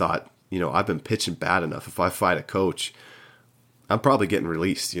I just thought, I've been pitching bad enough. If I fight a coach, I'm probably getting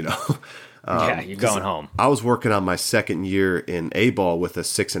released, Yeah, you're going home. I was working on my second year in A-ball with a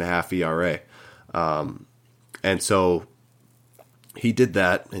 6.5 ERA. And so he did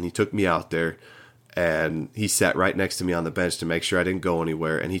that, and he took me out there, and he sat right next to me on the bench to make sure I didn't go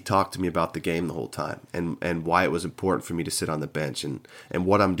anywhere. And he talked to me about the game the whole time, and why it was important for me to sit on the bench, and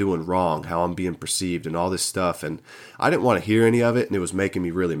what I'm doing wrong, how I'm being perceived, and all this stuff. And I didn't want to hear any of it, and it was making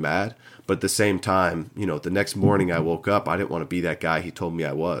me really mad. But at the same time, the next morning I woke up, I didn't want to be that guy he told me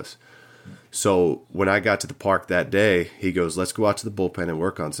I was. So when I got to the park that day, he goes, "Let's go out to the bullpen and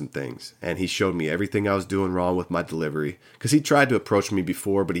work on some things." And he showed me everything I was doing wrong with my delivery, because he tried to approach me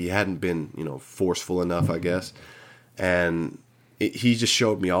before, but he hadn't been, forceful enough, I guess. And he just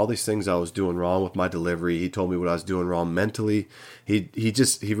showed me all these things I was doing wrong with my delivery. He told me what I was doing wrong mentally. I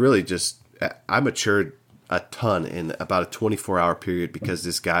matured a ton in about a 24-hour period, because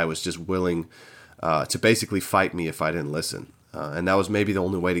this guy was just willing to basically fight me if I didn't listen. And that was maybe the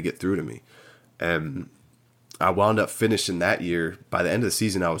only way to get through to me. And I wound up finishing that year. By the end of the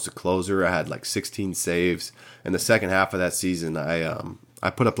season, I was a closer. I had like 16 saves. In the second half of that season, I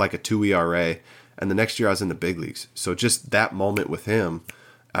put up like a 2 ERA. And the next year I was in the big leagues. So just that moment with him,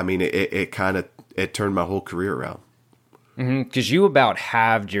 it turned my whole career around. Because you about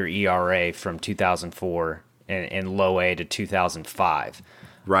halved your ERA from 2004 in low A to 2005.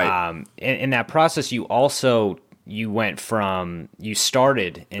 Right. In that process, you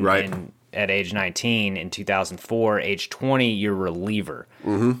started at age 19 in 2004, age 20, you're reliever.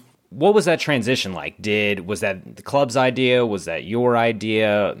 Mm-hmm. What was that transition like? Was that the club's idea? Was that your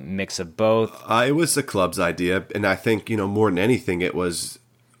idea? Mix of both? It was the club's idea. And I think, more than anything, it was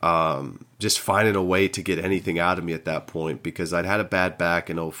just finding a way to get anything out of me at that point, because I'd had a bad back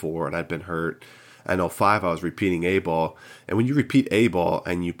in 2004 and I'd been hurt. In 2005, I was repeating A-ball. And when you repeat A-ball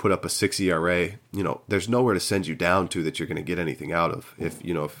and you put up a 6 ERA, there's nowhere to send you down to that you're going to get anything out of. If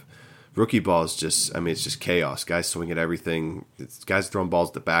rookie ball is just, it's just chaos. Guys swing at everything. Guys throwing balls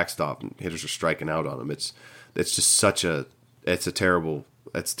at the backstop, and hitters are striking out on them. It's just it's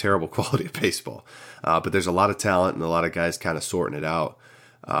terrible quality of baseball. But there's a lot of talent and a lot of guys kind of sorting it out.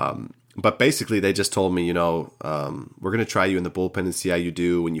 But basically, they just told me, we're going to try you in the bullpen and see how you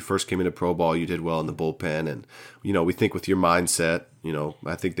do. When you first came into pro ball, you did well in the bullpen. And, we think with your mindset,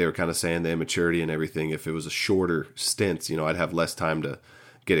 I think they were kind of saying the immaturity and everything. If it was a shorter stint, I'd have less time to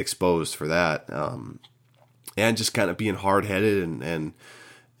get exposed for that. And just kind of being hard-headed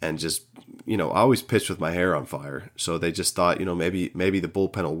and just, I always pitched with my hair on fire. So they just thought, maybe the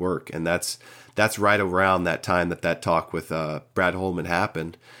bullpen will work. And that's right around that time that talk with Brad Holman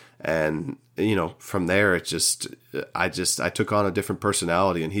happened. And, from there, I took on a different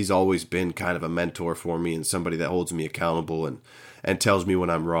personality, and he's always been kind of a mentor for me and somebody that holds me accountable and tells me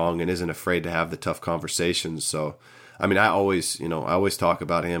when I'm wrong and isn't afraid to have the tough conversations. So, I always talk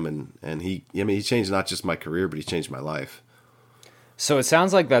about him, and he changed not just my career, but he changed my life. So it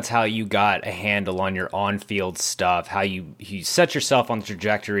sounds like that's how you got a handle on your on-field stuff, how you set yourself on the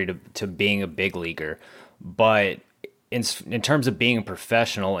trajectory to being a big leaguer. But in terms of being a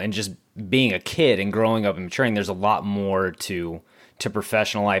professional and just being a kid and growing up and maturing, there's a lot more to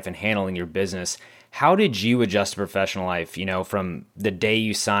professional life and handling your business. How did you adjust to professional life? You know, from the day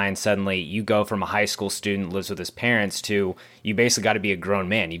you sign, suddenly you go from a high school student lives with his parents to you basically got to be a grown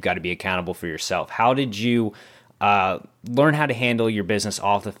man. You've got to be accountable for yourself. How did you learn how to handle your business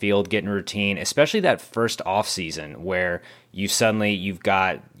off the field, get in routine, especially that first off season where you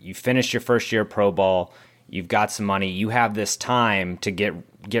finished your first year of pro ball, you've got some money, you have this time to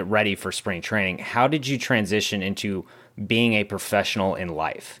get ready for spring training. How did you transition into being a professional in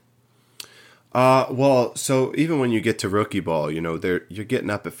life? Well, so even when you get to rookie ball, you know, you're getting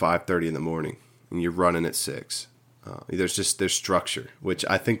up at 5:30 in the morning and you're running at 6. There's structure, which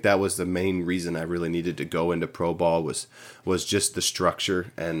I think that was the main reason I really needed to go into pro ball was just the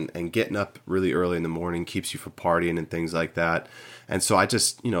structure and getting up really early in the morning keeps you from partying and things like that. And so I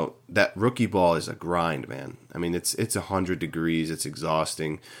just, you know, that rookie ball is a grind, man. I mean, it's 100 degrees, it's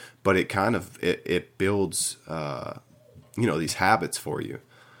exhausting, but it kind of, it builds, you know, these habits for you.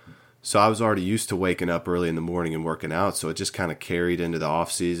 So I was already used to waking up early in the morning and working out, so it just kind of carried into the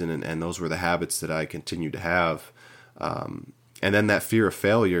off season, and those were the habits that I continued to have. And then that fear of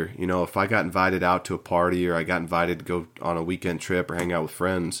failure, you know, if I got invited out to a party or I got invited to go on a weekend trip or hang out with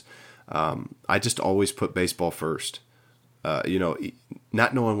friends, I just always put baseball first. You know,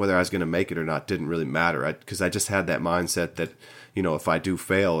 not knowing whether I was going to make it or not didn't really matter because I just had that mindset that, you know, if I do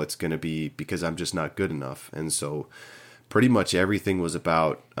fail, it's going to be because I'm just not good enough. And so pretty much everything was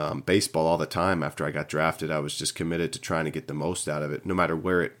about baseball all the time. After I got drafted, I was just committed to trying to get the most out of it, no matter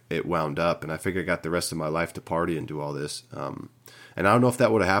where it wound up. And I figured I got the rest of my life to party and do all this. And I don't know if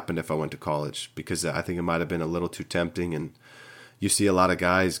that would have happened if I went to college, because I think it might have been a little too tempting. And you see a lot of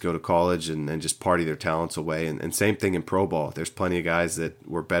guys go to college and just party their talents away. And same thing in pro ball. There's plenty of guys that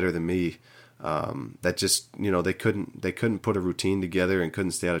were better than me that just, you know, they couldn't put a routine together and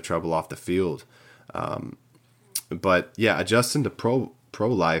couldn't stay out of trouble off the field. But yeah, adjusting to pro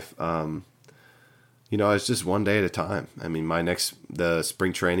life, you know, it's just one day at a time. I mean, the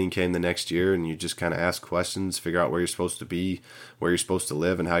spring training came the next year, and you just kind of ask questions, figure out where you're supposed to be, where you're supposed to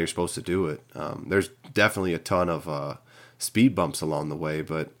live, and how you're supposed to do it. There's definitely a ton of speed bumps along the way,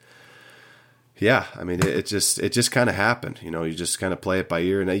 but yeah, I mean, it just kind of happened. You know, you just kind of play it by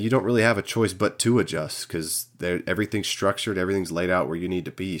ear, and you don't really have a choice but to adjust because everything's structured, everything's laid out where you need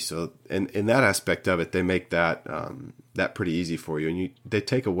to be. So, in that aspect of it, they make that pretty easy for you, and they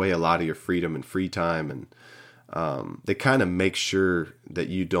take away a lot of your freedom and free time, and they kind of make sure that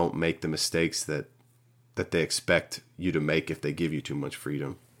you don't make the mistakes that they expect you to make if they give you too much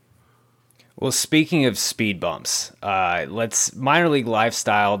freedom. Well, speaking of speed bumps, minor league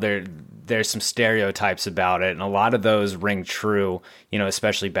lifestyle, there's some stereotypes about it, and a lot of those ring true, you know,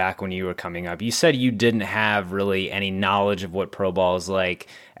 especially back when you were coming up. You said you didn't have really any knowledge of what pro ball is like,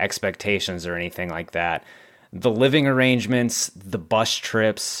 expectations or anything like that. The living arrangements, the bus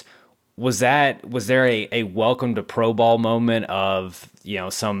trips, was there a welcome to pro ball moment of, you know,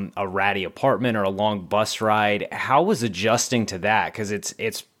 a ratty apartment or a long bus ride? How was adjusting to that? Because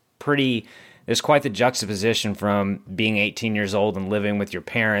there's quite the juxtaposition from being 18 years old and living with your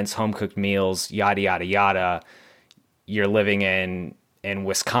parents, home-cooked meals, yada, yada, yada. You're living in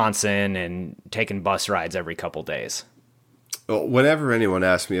Wisconsin and taking bus rides every couple days. Well, whenever anyone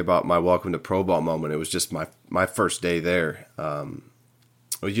asked me about my welcome to pro ball moment, it was just my first day there.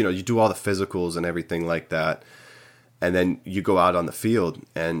 You know, you do all the physicals and everything like that, and then you go out on the field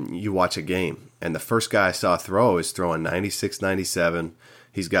and you watch a game. And the first guy I saw throw is throwing 96, 97.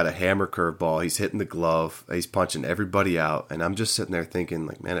 He's got a hammer curveball. He's hitting the glove. He's punching everybody out. And I'm just sitting there thinking,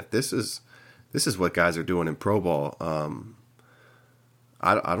 like, man, if this is what guys are doing in pro ball,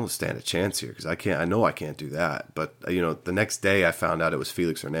 I don't stand a chance here because I know I can't do that. But, you know, the next day I found out it was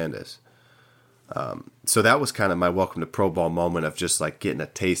Felix Hernandez. So that was kind of my welcome to pro ball moment of just like getting a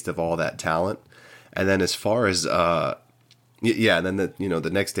taste of all that talent. And then as far as, and then the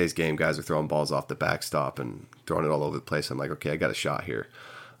next day's game, guys are throwing balls off the backstop and throwing it all over the place. I'm like, okay, I got a shot here.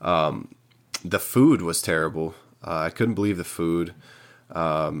 The food was terrible. I couldn't believe the food.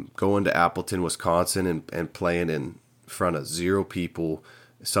 Going to Appleton, Wisconsin and playing in front of 0 people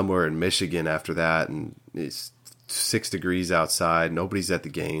somewhere in Michigan after that. And it's 6 degrees outside. Nobody's at the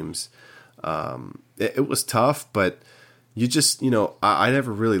games. It was tough, but you just, I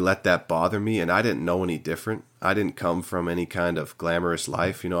never really let that bother me, and I didn't know any different. I didn't come from any kind of glamorous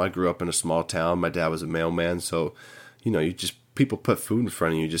life. I grew up in a small town. My dad was a mailman, so, people put food in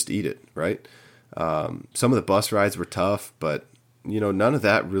front of you, just eat it, right? Some of the bus rides were tough, but, none of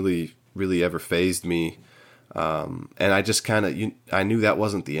that really ever fazed me. And I just kind of, I knew that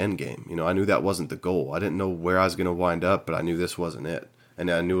wasn't the end game. I knew that wasn't the goal. I didn't know where I was going to wind up, but I knew this wasn't it. And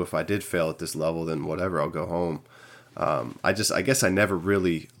I knew if I did fail at this level, then whatever, I'll go home. I guess I never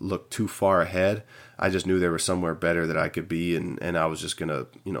really looked too far ahead. I just knew there was somewhere better that I could be, and I was just going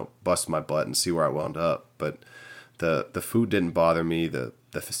to, bust my butt and see where I wound up. But the food didn't bother me. The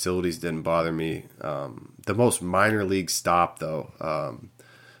facilities didn't bother me. The most minor league stop, though,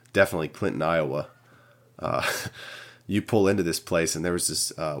 definitely Clinton, Iowa. You pull into this place, and there was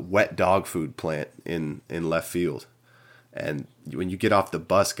this wet dog food plant in left field. And when you get off the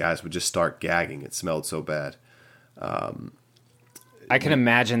bus, guys would just start gagging. It smelled so bad. I can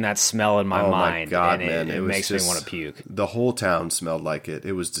imagine that smell in my mind. My God, and man. It makes me want to puke. The whole town smelled like it.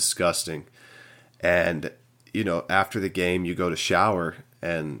 It was disgusting. And, after the game, you go to shower,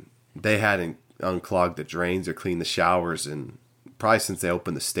 and they hadn't unclogged the drains or cleaned the showers, and probably since they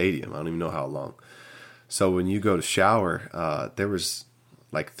opened the stadium. I don't even know how long. So when you go to shower, there was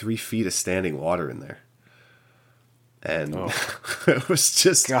like 3 feet of standing water in there. And it was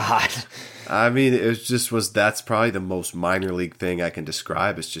just, God. I mean, that's probably the most minor league thing I can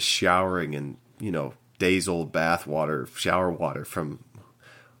describe. It's just showering in, days old bath water, shower water from a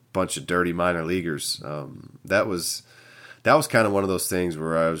bunch of dirty minor leaguers. That was kind of one of those things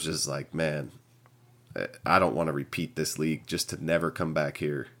where I was just like, man, I don't want to repeat this league, just to never come back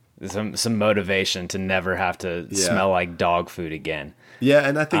here. Some motivation to never have to smell like dog food again. Yeah,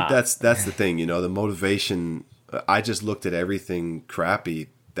 and I think that's the thing, the motivation. I just looked at everything crappy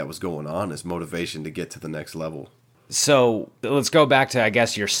that was going on as motivation to get to the next level. So let's go back to, I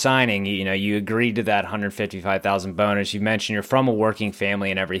guess, your signing. You agreed to that $155,000 bonus. You mentioned you're from a working family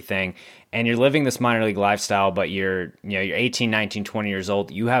and everything, and you're living this minor league lifestyle, but you're 18, 19, 20 years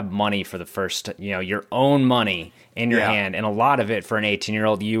old. You have money for the first, your own money in your hand, and a lot of it for an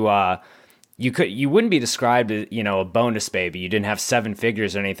 18-year-old. You wouldn't be described as, a bonus baby. You didn't have 7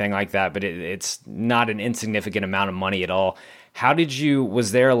 figures or anything like that, but it's not an insignificant amount of money at all.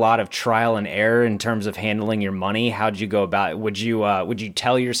 Was there a lot of trial and error in terms of handling your money? How did you go about it? Would you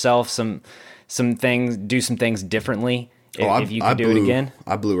tell yourself some things, do some things differently if you could do it again?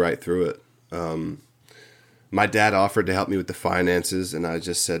 I blew right through it. My dad offered to help me with the finances, and I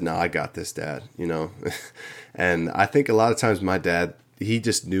just said, no, I got this, Dad, And I think a lot of times my dad, he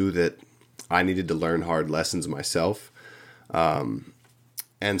just knew that I needed to learn hard lessons myself.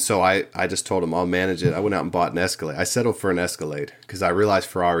 And so I just told him I'll manage it. I went out and bought an Escalade. I settled for an Escalade because I realized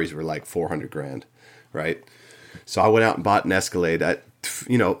Ferraris were like $400,000, right? So I went out and bought an Escalade.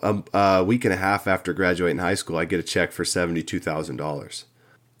 A week and a half after graduating high school, I get a check for $72,000.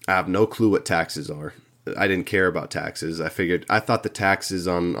 I have no clue what taxes are. I didn't care about taxes. I thought the taxes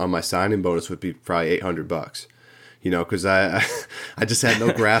on my signing bonus would be probably $800, because I just had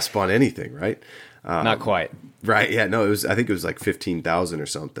no grasp on anything, right? Not quite. Right. Yeah. No, I think it was like 15,000 or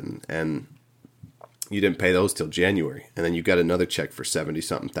something. And you didn't pay those till January. And then you got another check for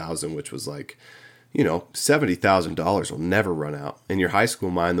 70-something thousand, which was like, $70,000 will never run out. In your high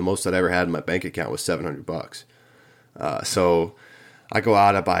school mind, the most I'd ever had in my bank account was $700. So I go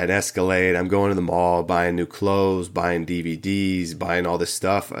out, I buy an Escalade. I'm going to the mall, buying new clothes, buying DVDs, buying all this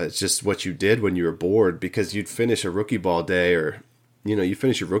stuff. It's just what you did when you were bored, because you'd finish a rookie ball day, or, you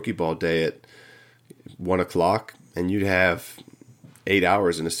finish your rookie ball day at 1:00, and you'd have 8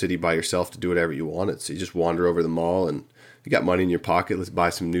 hours in a city by yourself to do whatever you wanted. So you just wander over the mall, and you got money in your pocket. Let's buy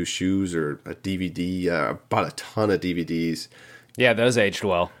some new shoes or a DVD. I bought a ton of DVDs. Yeah, those aged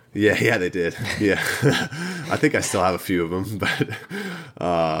well. Yeah, they did. Yeah. I think I still have a few of them, but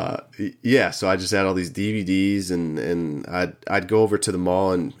so I just had all these DVDs, and I'd go over to the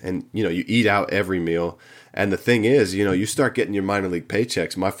mall, and you eat out every meal. And the thing is, you start getting your minor league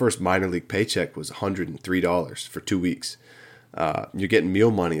paychecks. My first minor league paycheck was $103 for 2 weeks. You're getting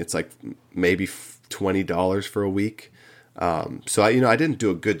meal money. It's like maybe $20 for a week. So I didn't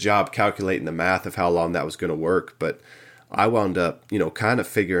do a good job calculating the math of how long that was going to work, but I wound up, kind of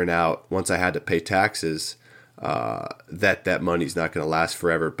figuring out, once I had to pay taxes, that money's not going to last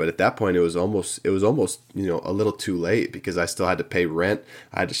forever. But at that point, it was almost, a little too late, because I still had to pay rent.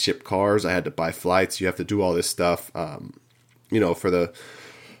 I had to ship cars. I had to buy flights. You have to do all this stuff, for the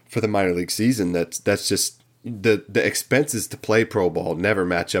minor league season. That's just the expenses to play pro ball never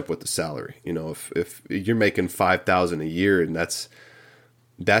match up with the salary. If you're making $5,000 a year, and that's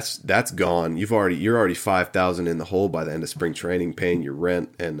gone. You're already $5,000 in the hole by the end of spring training, paying your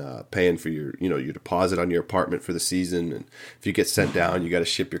rent and paying for your your deposit on your apartment for the season. And if you get sent down, you got to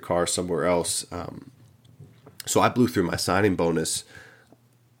ship your car somewhere else. So I blew through my signing bonus.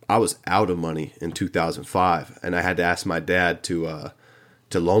 I was out of money in 2005, and I had to ask my dad to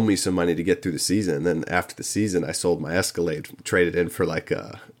loan me some money to get through the season. And then after the season, I sold my Escalade, traded in for like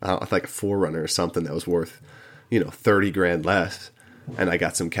a 4Runner or something that was worth, $30,000 less. And I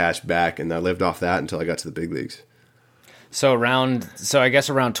got some cash back, and I lived off that until I got to the big leagues. So I guess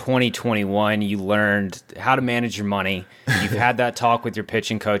around 2021, you learned how to manage your money. You've had that talk with your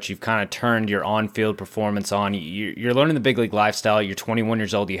pitching coach. You've kind of turned your on-field performance on. You're learning the big league lifestyle. You're 21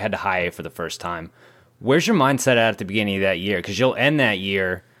 years old. You head to high A for the first time. Where's your mindset at the beginning of that year? Because you'll end that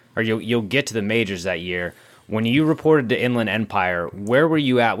year, or you'll get to the majors that year. When you reported to Inland Empire, where were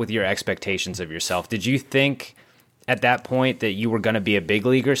you at with your expectations of yourself? Did you think at that point that you were going to be a big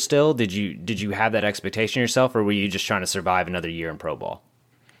leaguer still? Did you have that expectation yourself, or were you just trying to survive another year in pro ball?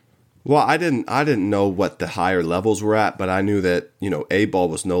 Well, I didn't know what the higher levels were at, but I knew that, A ball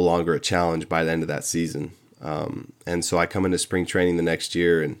was no longer a challenge by the end of that season. And so I come into spring training the next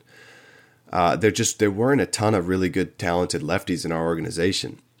year, and there weren't a ton of really good, talented lefties in our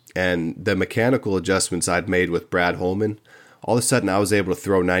organization. And the mechanical adjustments I'd made with Brad Holman, all of a sudden I was able to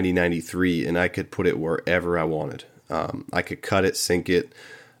throw 90-93, and I could put it wherever I wanted. I could cut it, sink it.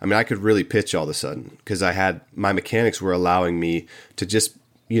 I mean, I could really pitch all of a sudden because my mechanics were allowing me to just,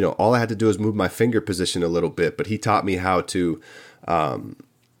 all I had to do was move my finger position a little bit. But he taught me how to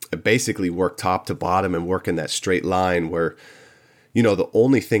basically work top to bottom and work in that straight line where, the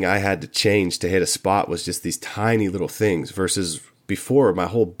only thing I had to change to hit a spot was just these tiny little things versus before my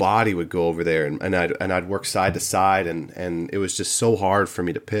whole body would go over there and I'd work side to side and it was just so hard for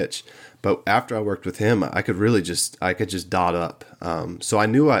me to pitch. But after I worked with him, I could just dot up. So I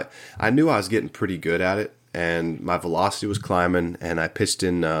knew I was getting pretty good at it, and my velocity was climbing. And I pitched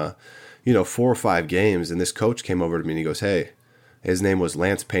in 4 or 5 games, and this coach came over to me and he goes, "Hey," his name was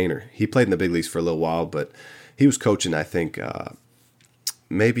Lance Painter. He played in the big leagues for a little while, but he was coaching, I think,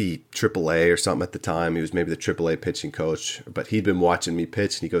 maybe AAA or something at the time. He was maybe the AAA pitching coach, but he'd been watching me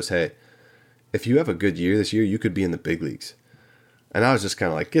pitch, and he goes, "Hey, if you have a good year this year, you could be in the big leagues." And I was just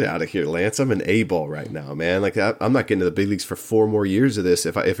kind of like, "Get out of here, Lance. I'm in A ball right now, man. Like, I'm not getting to the big leagues for 4 more years of this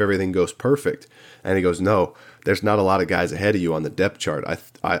if everything goes perfect." And he goes, "No, there's not a lot of guys ahead of you on the depth chart.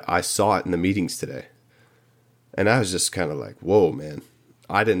 I saw it in the meetings today." And I was just kind of like, "Whoa, man."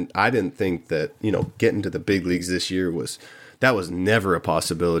 I didn't think that, getting to the big leagues this year was never a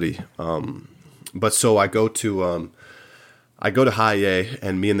possibility. But so I go to high A,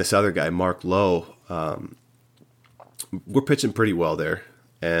 and me and this other guy, Mark Lowe, we're pitching pretty well there.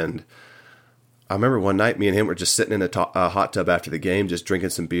 And I remember one night me and him were just sitting in a hot tub after the game, just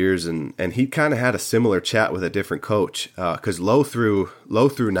drinking some beers. And he kind of had a similar chat with a different coach because Lowe threw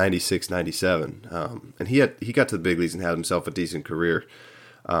 96, 97. And he got to the big leagues and had himself a decent career.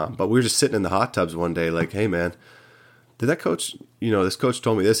 But we were just sitting in the hot tubs one day like, "Hey, man, did that coach, this coach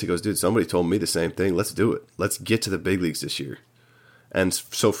told me this." He goes, "Dude, somebody told me the same thing. Let's do it. Let's get to the big leagues this year." And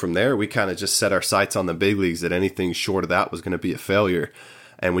so from there, we kind of just set our sights on the big leagues, that anything short of that was going to be a failure.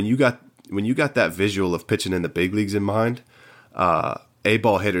 And when you got that visual of pitching in the big leagues in mind,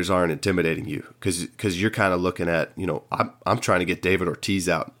 A-ball hitters aren't intimidating you because you're kind of looking at, I'm trying to get David Ortiz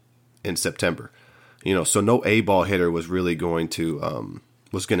out in September. So no A-ball hitter was really going to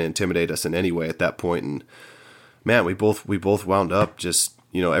intimidate us in any way at that point. And man, we both wound up just,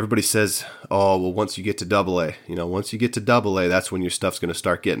 everybody says, "Oh, well, once you get to AA, once you get to AA, that's when your stuff's going to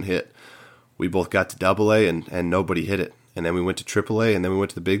start getting hit." We both got to AA and nobody hit it. And then we went to AAA, and then we went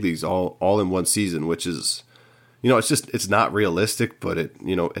to the big leagues all in one season, which is, it's not realistic, but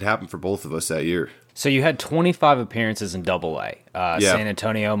it happened for both of us that year. So you had 25 appearances in AA. San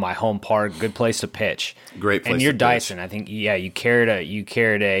Antonio, my home park, good place to pitch. Great place. And you're to Dyson. pitch. I think, you carried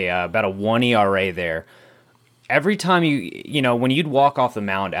about a 1 ERA there. Every time when you'd walk off the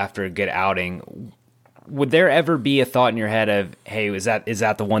mound after a good outing, would there ever be a thought in your head of, "Hey, is that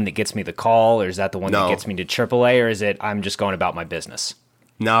the one that gets me the call, or is that the one that gets me to AAA, or is it I'm just going about my business?"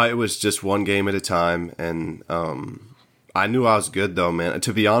 No, it was just one game at a time, and I knew I was good though, man. And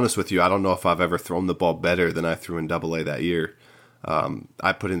to be honest with you, I don't know if I've ever thrown the ball better than I threw in AA that year.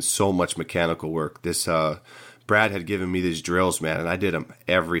 I put in so much mechanical work. This Brad had given me these drills, man, and I did them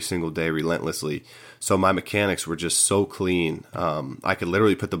every single day relentlessly. So my mechanics were just so clean. I could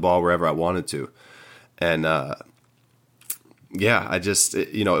literally put the ball wherever I wanted to. And I just,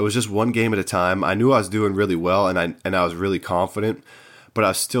 it was just one game at a time. I knew I was doing really well, and I was really confident, but I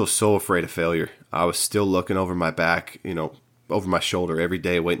was still so afraid of failure. I was still looking over my back, over my shoulder every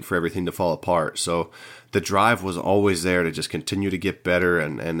day, waiting for everything to fall apart. So the drive was always there to just continue to get better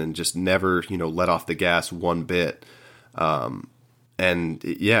and just never, let off the gas one bit.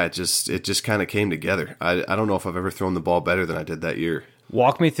 It just kind of came together. I don't know if I've ever thrown the ball better than I did that year.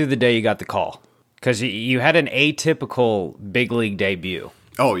 Walk me through the day you got the call, because you had an atypical big league debut.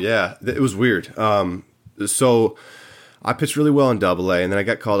 Oh yeah, it was weird. So I pitched really well in Double A, and then I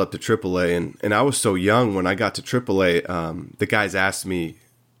got called up to Triple A, and I was so young when I got to Triple A. The guys asked me,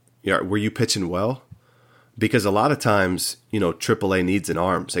 "Were you pitching well?" Because a lot of times, Triple A needs an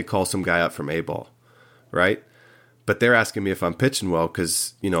arm. So they call some guy up from A ball, right? But they're asking me if I'm pitching well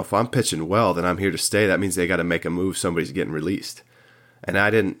because, if I'm pitching well, then I'm here to stay. That means they got to make a move. Somebody's getting released. And I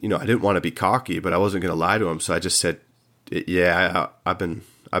didn't want to be cocky, but I wasn't going to lie to them. So I just said, yeah, I've been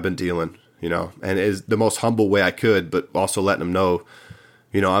dealing, and it's the most humble way I could, but also letting them know,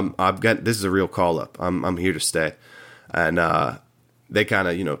 this is a real call up. I'm here to stay. And they kind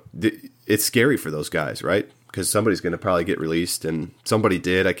of, it's scary for those guys, right? Because somebody's going to probably get released, and somebody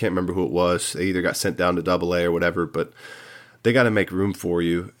did. I can't remember who it was. They either got sent down to Double A or whatever, but they got to make room for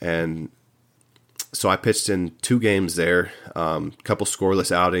you. And so I pitched in 2 games there, a couple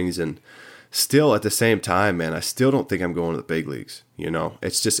scoreless outings, and still at the same time, man, I still don't think I'm going to the big leagues.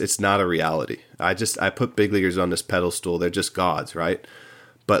 It's not a reality. I put big leaguers on this pedestal. They're just gods, right?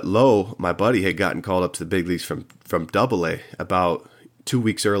 But Lowe, my buddy, had gotten called up to the big leagues from Double A about 2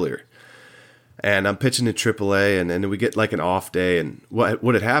 weeks earlier. And I'm pitching in AAA, and then we get like an off day. And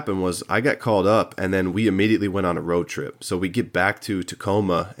what had happened was I got called up, and then we immediately went on a road trip. So we get back to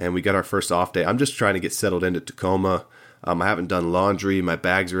Tacoma, and we got our first off day. I'm just trying to get settled into Tacoma. I haven't done laundry. My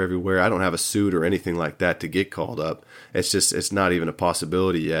bags are everywhere. I don't have a suit or anything like that to get called up. It's not even a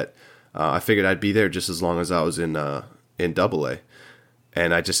possibility yet. I figured I'd be there just as long as I was in AA.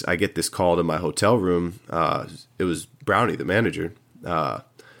 And I get this call to my hotel room. It was Brownie, the manager.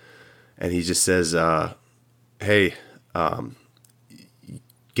 And he just says, hey,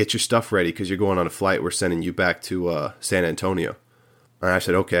 get your stuff ready because you're going on a flight. We're sending you back to San Antonio. And I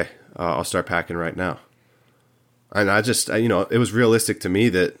said, okay, I'll start packing right now. And I just, it was realistic to me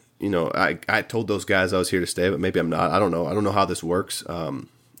that, I told those guys I was here to stay, but maybe I'm not. I don't know. I don't know how this works. And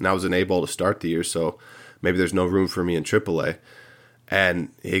I was in A-ball to start the year, so maybe there's no room for me in AAA. And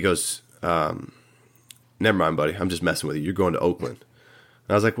he goes, never mind, buddy. I'm just messing with you. You're going to Oakland.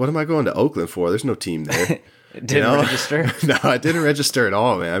 And I was like, what am I going to Oakland for? There's no team there. It didn't register? No, I didn't register at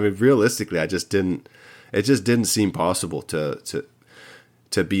all, man. I mean, realistically, it just didn't seem possible to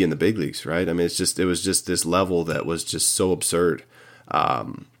be in the big leagues, right? I mean, it was just this level that was just so absurd.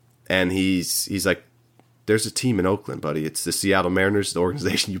 And he's like, there's a team in Oakland, buddy. It's the Seattle Mariners, the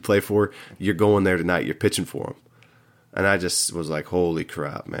organization you play for. You're going there tonight. You're pitching for them. And I just was like, holy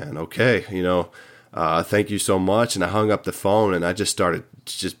crap, man. Okay, thank you so much. And I hung up the phone, and I just started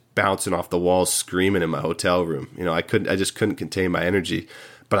just bouncing off the walls, screaming in my hotel room. I just couldn't contain my energy.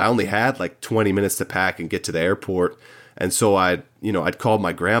 But I only had like 20 minutes to pack and get to the airport. And so I'd called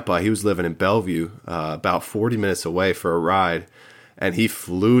my grandpa. He was living in Bellevue, about 40 minutes away for a ride. And he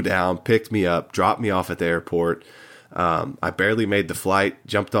flew down, picked me up, dropped me off at the airport. I barely made the flight,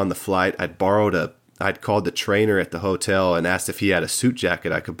 jumped on the flight. I'd called the trainer at the hotel and asked if he had a suit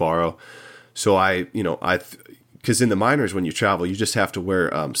jacket I could borrow. So because in the minors, when you travel, you just have to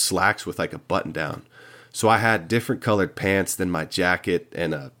wear slacks with like a button down. So I had different colored pants than my jacket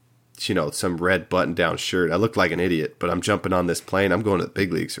and some red button down shirt. I looked like an idiot, but I'm jumping on this plane. I'm going to the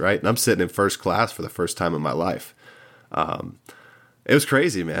big leagues, right? And I'm sitting in first class for the first time in my life. It was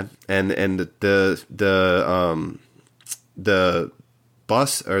crazy, man. And the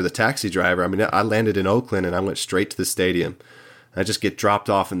bus or the taxi driver, I mean, I landed in Oakland and I went straight to the stadium. I just get dropped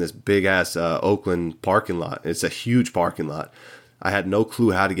off in this big-ass Oakland parking lot. It's a huge parking lot. I had no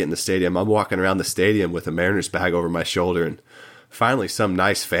clue how to get in the stadium. I'm walking around the stadium with a Mariners bag over my shoulder, and finally some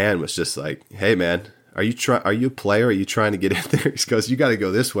nice fan was just like, hey, man, are you a player? Are you trying to get in there? He goes, you got to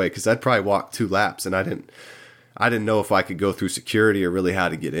go this way, because I'd probably walk 2 laps, and I didn't know if I could go through security or really how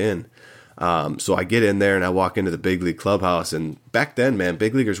to get in. So I get in there, and I walk into the big league clubhouse, and back then, man,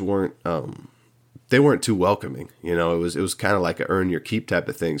 big leaguers weren't they weren't too welcoming. It was kind of like a earn your keep type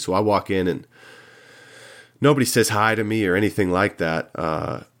of thing. So I walk in and nobody says hi to me or anything like that.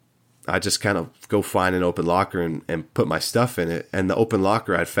 I just kind of go find an open locker and put my stuff in it. And the open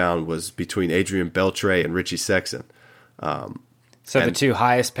locker I'd found was between Adrian Beltre and Richie Sexson. The 2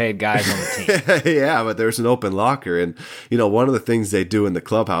 highest paid guys on the team. Yeah, but there's an open locker. And, one of the things they do in the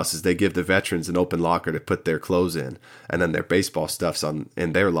clubhouse is they give the veterans an open locker to put their clothes in. And then their baseball stuff's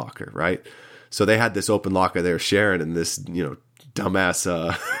in their locker, right? So they had this open locker they were sharing, and this,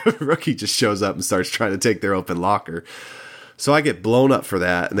 dumbass rookie just shows up and starts trying to take their open locker. So I get blown up for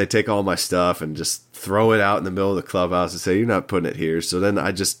that, and they take all my stuff and just throw it out in the middle of the clubhouse and say, you're not putting it here. So then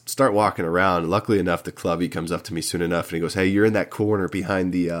I just start walking around. Luckily enough, the clubby comes up to me soon enough, and he goes, hey, you're in that corner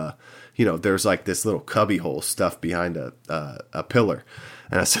behind the, there's like this little cubby hole stuff behind a pillar.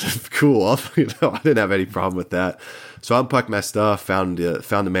 And I said, cool. I didn't have any problem with that. So I unpacked my stuff, found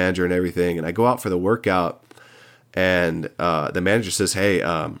the manager and everything. And I go out for the workout, and the manager says, hey,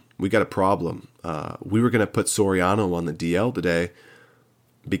 we got a problem. We were going to put Soriano on the DL today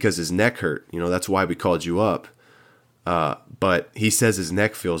because his neck hurt. That's why we called you up. But he says his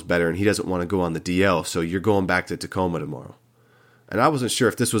neck feels better and he doesn't want to go on the DL. So you're going back to Tacoma tomorrow. And I wasn't sure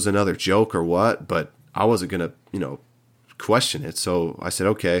if this was another joke or what, but I wasn't going to, question it. So I said,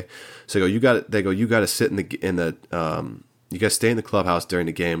 okay. So you got to sit you got to stay in the clubhouse during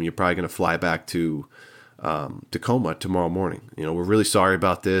the game. And you're probably going to fly back to Tacoma tomorrow morning. We're really sorry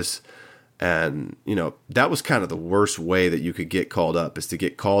about this. And, that was kind of the worst way that you could get called up, is to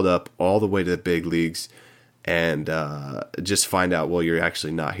get called up all the way to the big leagues and just find out, well, you're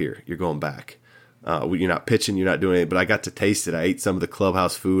actually not here. You're going back. You're not pitching. You're not doing anything. But I got to taste it. I ate some of the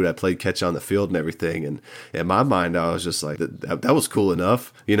clubhouse food. I played catch on the field and everything. And in my mind, I was just like, that was cool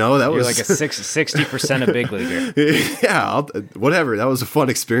enough. That You're was like a 60% a big leaguer. Yeah, whatever. That was a fun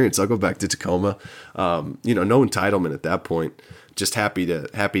experience. I'll go back to Tacoma. No entitlement at that point. Just happy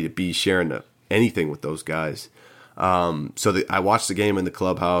to be sharing anything with those guys. I watched the game in the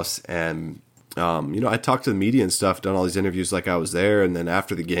clubhouse, and I talked to the media and stuff, done all these interviews like I was there, and then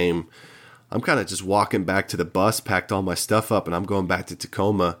after the game, I'm kind of just walking back to the bus, packed all my stuff up, and I'm going back to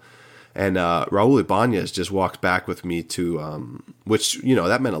Tacoma. And Raul Ibanez just walked back with me to, which,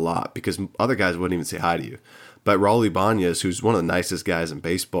 that meant a lot because other guys wouldn't even say hi to you. But Raul Ibanez, who's one of the nicest guys in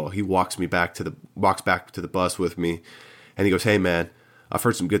baseball, he walks back to the bus with me, and he goes, hey, man, I've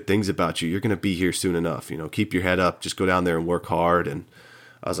heard some good things about you. You're going to be here soon enough. Keep your head up. Just go down there and work hard. And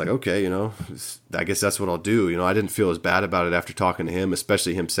I was like, okay, I guess that's what I'll do. I didn't feel as bad about it after talking to him,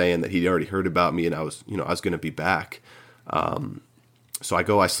 especially him saying that he'd already heard about me and I was going to be back. So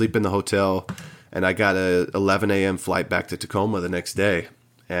I sleep in the hotel, and I got a 11 a.m. flight back to Tacoma the next day.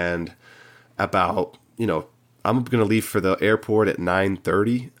 And about, I'm going to leave for the airport at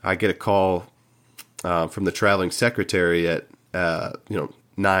 9:30. I get a call from the traveling secretary at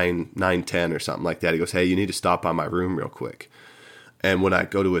 9:10 or something like that. He goes, hey, you need to stop by my room real quick. And when I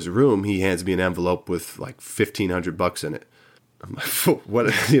go to his room, he hands me an envelope with like $1,500 in it. I'm like,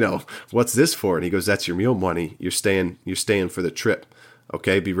 what? What's this for? And he goes, that's your meal money. You're staying for the trip.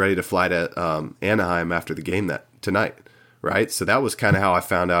 Okay, be ready to fly to Anaheim after the game tonight, right? So that was kind of how I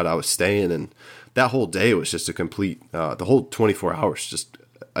found out I was staying, and that whole day was just a complete, the whole 24 hours, just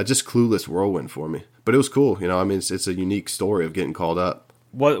clueless whirlwind for me. But it was cool, it's a unique story of getting called up.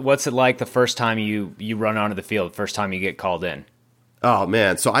 What's it like the first time you run onto the field, first time you get called in? Oh,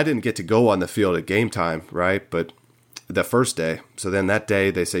 man. So I didn't get to go on the field at game time, right? But the first day. So then that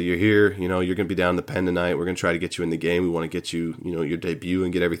day they say, you're here, you're going to be down in the pen tonight. We're going to try to get you in the game. We want to get you, your debut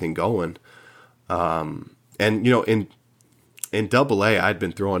and get everything going. And, in AA, I'd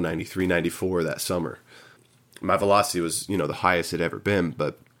been throwing 93, 94 that summer. My velocity was, the highest it had ever been,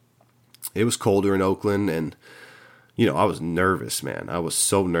 but it was colder in Oakland, and I was nervous, man. I was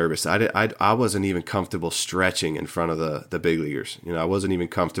so nervous. I wasn't even comfortable stretching in front of the big leaguers. I wasn't even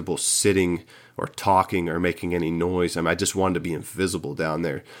comfortable sitting or talking or making any noise. I just wanted to be invisible down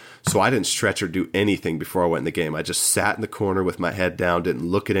there. So I didn't stretch or do anything before I went in the game. I just sat in the corner with my head down, didn't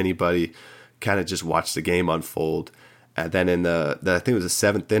look at anybody, kind of just watched the game unfold. And then in I think it was the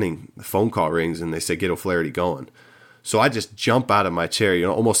seventh inning, the phone call rings and they say, get O'Flaherty going. So I just jump out of my chair,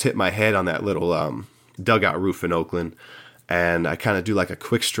 almost hit my head on that little dugout roof in Oakland, and I kind of do like a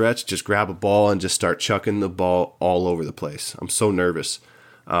quick stretch, just grab a ball and just start chucking the ball all over the place. I'm so nervous.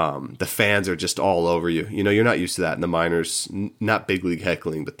 The fans are just all over you. You're not used to that in the minors, not big league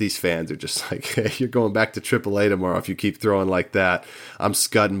heckling, but these fans are just like, hey, you're going back to AAA tomorrow if you keep throwing like that. I'm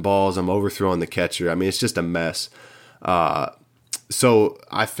scudding balls. I'm overthrowing the catcher. It's just a mess. So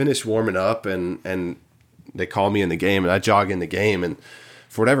I finished warming up, and they call me in the game, and I jog in the game, and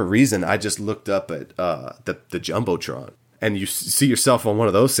for whatever reason, I just looked up at the Jumbotron. And you see yourself on one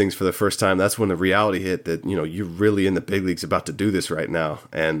of those things for the first time. That's when the reality hit that, you're really in the big leagues about to do this right now.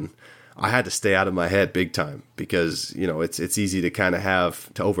 And I had to stay out of my head big time because, it's easy to kind of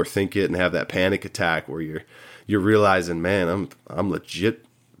have to overthink it and have that panic attack where you're realizing, man, I'm legit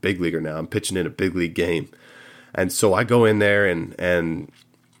big leaguer now. I'm pitching in a big league game. And so I go in there and I'm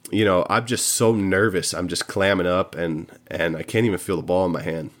just so nervous. I'm just clamming up and I can't even feel the ball in my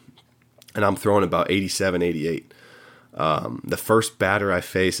hand. And I'm throwing about 87, 88. The first batter I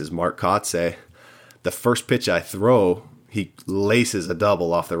face is Mark Kotsay. The first pitch I throw, he laces a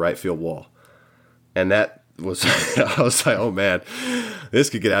double off the right field wall. And that was, I was like, oh man, this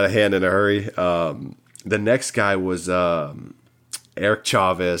could get out of hand in a hurry. The next guy was Eric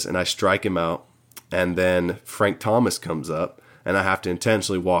Chavez, and I strike him out. And then Frank Thomas comes up, and I have to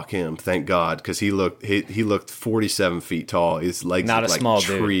intentionally walk him. Thank God, because he looked 47 feet tall. His legs not looked a like small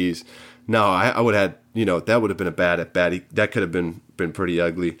trees. Dude. No, I would have had, that would have been a bad at bat. That could have been pretty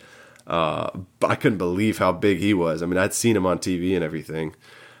ugly. But I couldn't believe how big he was. I mean, I'd seen him on TV and everything,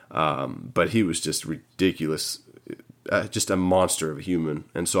 but he was just ridiculous, just a monster of a human.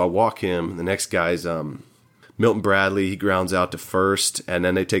 And so I walk him. The next guy's Milton Bradley. He grounds out to first, and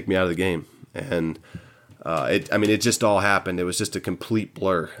then they take me out of the game. And it just all happened. It was just a complete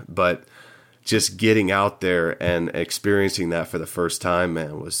blur. But just getting out there and experiencing that for the first time,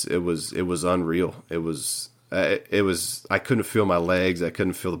 man, it was unreal. It was I couldn't feel my legs. I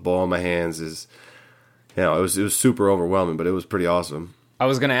couldn't feel the ball in my hands. It was super overwhelming, but it was pretty awesome. I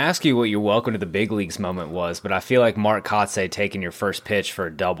was going to ask you what your welcome to the big leagues moment was, but I feel like Mark Kotsay taking your first pitch for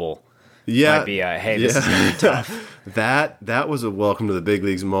a double might be this is going to be tough. That was a welcome to the big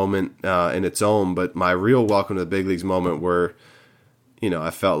leagues moment in its own, but my real welcome to the big leagues moment where,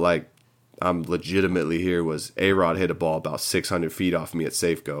 I felt like I'm legitimately here was A-Rod hit a ball about 600 feet off me at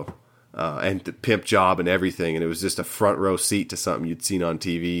Safeco, and the pimp job and everything, and it was just a front row seat to something you'd seen on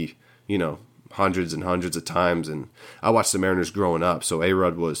TV, hundreds and hundreds of times. And I watched the Mariners growing up, so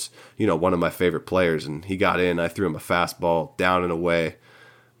A-Rod was, one of my favorite players, and he got in. I threw him a fastball down and away,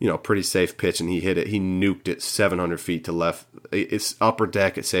 pretty safe pitch, and he hit it. He nuked it 700 feet to left. It's upper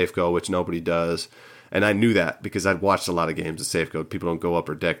deck at Safeco, which nobody does. And I knew that because I'd watched a lot of games at Safeco. People don't go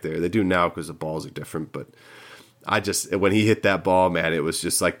upper deck there. They do now because the balls are different. But when he hit that ball, man, it was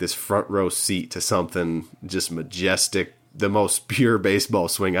just like this front row seat to something just majestic, the most pure baseball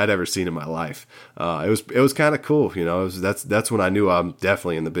swing I'd ever seen in my life. It was kind of cool, That's when I knew I'm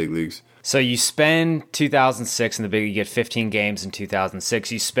definitely in the big leagues. So you spend 2006 in the big league, you get 15 games in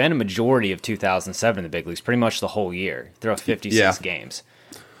 2006. You spend a majority of 2007 in the big leagues, pretty much the whole year. You throw 56 games.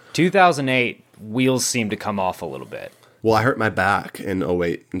 2008, wheels seem to come off a little bit. Well, I hurt my back in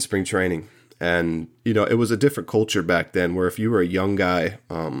 2008 in spring training. And, it was a different culture back then where if you were a young guy,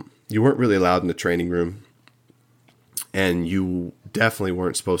 you weren't really allowed in the training room. And you definitely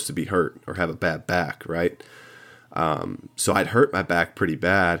weren't supposed to be hurt or have a bad back, right? So I'd hurt my back pretty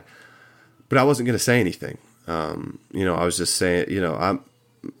bad, but I wasn't going to say anything. I was just saying,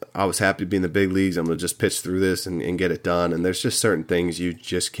 I was happy to be in the big leagues. I'm going to just pitch through this and get it done. And there's just certain things you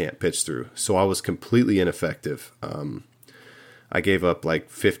just can't pitch through. So I was completely ineffective. I gave up like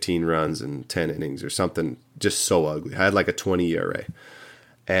 15 runs in 10 innings or something just so ugly. I had like a 20 ERA.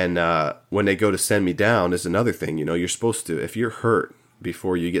 And when they go to send me down is another thing. You're supposed to, if you're hurt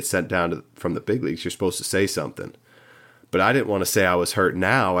before you get sent down from the big leagues, you're supposed to say something. But I didn't want to say I was hurt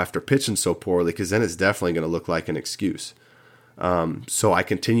now after pitching so poorly because then it's definitely going to look like an excuse. So I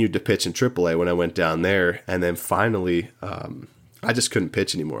continued to pitch in AAA when I went down there. And then finally, I just couldn't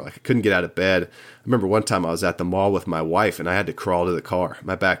pitch anymore. Like I couldn't get out of bed. I remember one time I was at the mall with my wife and I had to crawl to the car.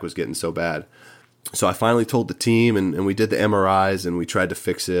 My back was getting so bad. So I finally told the team and we did the MRIs and we tried to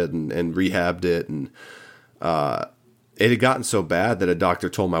fix it and rehabbed it. And it had gotten so bad that a doctor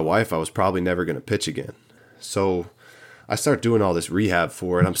told my wife I was probably never going to pitch again. So I start doing all this rehab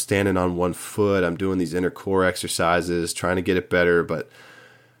for it. I'm standing on one foot. I'm doing these inner core exercises, trying to get it better. But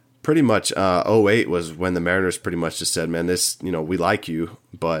pretty much 2008 was when the Mariners pretty much just said, man, this, we like you,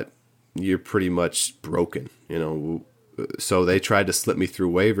 but you're pretty much broken, So they tried to slip me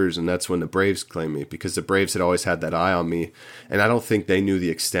through waivers, and that's when the Braves claimed me because the Braves had always had that eye on me. And I don't think they knew the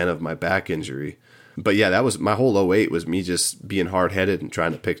extent of my back injury. But yeah, that was my whole 2008 was me just being hard-headed and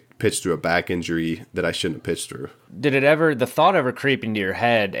trying to pitch through a back injury that I shouldn't have pitched through. Did the thought ever creep into your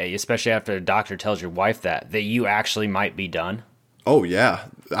head, especially after a doctor tells your wife that you actually might be done? Oh, yeah.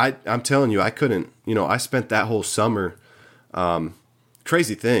 I'm telling you, I couldn't, I spent that whole summer,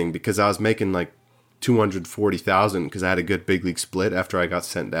 crazy thing, because I was making like $240,000 because I had a good big league split after I got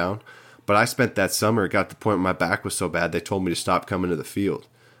sent down. But I spent that summer, it got to the point where my back was so bad, they told me to stop coming to the field.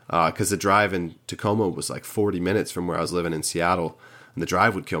 Because the drive in Tacoma was like 40 minutes from where I was living in Seattle, and the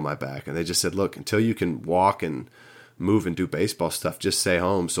drive would kill my back. And they just said, look, until you can walk and move and do baseball stuff, just stay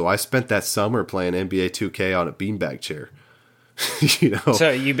home. So I spent that summer playing NBA 2K on a beanbag chair. So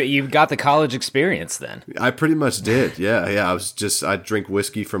you got the college experience then? I pretty much did. Yeah. I'd drink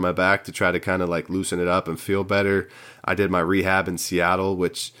whiskey for my back to try to kind of like loosen it up and feel better. I did my rehab in Seattle,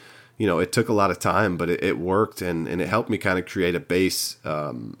 which, it took a lot of time, but it worked, and it helped me kind of create a base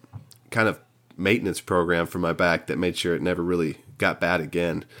kind of maintenance program for my back that made sure it never really got bad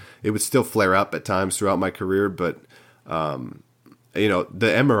again. It would still flare up at times throughout my career, but the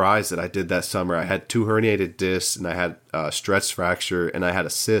MRIs that I did that summer, I had 2 herniated discs, and I had a stress fracture, and I had a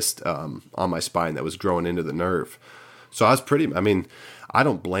cyst on my spine that was growing into the nerve. So I I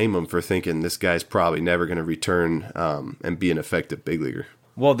don't blame him for thinking this guy's probably never going to return and be an effective big leaguer.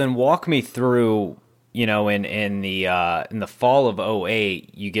 Well, then walk me through, in the fall of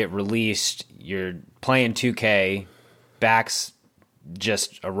 '08, you get released, you're playing 2K, back's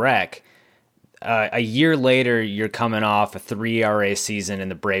just a wreck. A year later, you're coming off a 3 ERA season in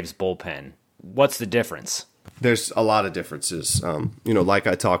the Braves bullpen. What's the difference? There's a lot of differences. Like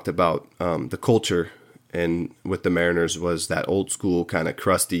I talked about, the culture and with the Mariners was that old school kind of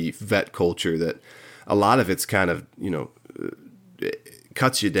crusty vet culture that a lot of it's kind of, it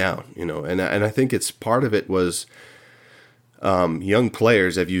cuts you down, and I think it's part of it was young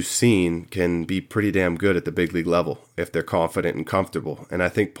players, as you've seen, can be pretty damn good at the big league level if they're confident and comfortable. And I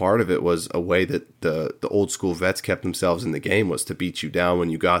think part of it was a way that the old school vets kept themselves in the game was to beat you down when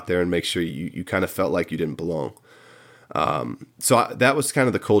you got there and make sure you kind of felt like you didn't belong. That was kind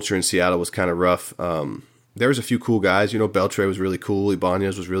of the culture in Seattle was kind of rough. There was a few cool guys, Beltre was really cool,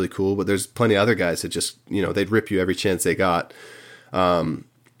 Ibanez was really cool, but there's plenty of other guys that just, they'd rip you every chance they got. When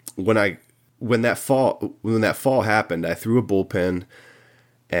that fall happened, I threw a bullpen,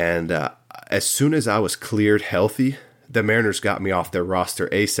 and as soon as I was cleared healthy, the Mariners got me off their roster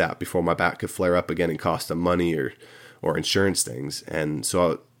ASAP before my back could flare up again and cost them money or insurance things. And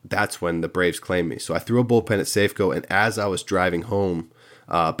so that's when the Braves claimed me. So I threw a bullpen at Safeco, and as I was driving home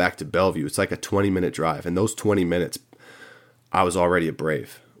back to Bellevue, it's like a 20-minute drive. And those 20 minutes, I was already a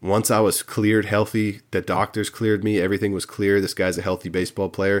Brave. Once I was cleared healthy, the doctors cleared me, everything was clear, this guy's a healthy baseball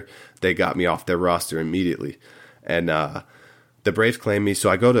player, they got me off their roster immediately. And the Braves claimed me, so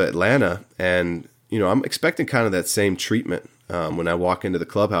I go to Atlanta, and I'm expecting kind of that same treatment when I walk into the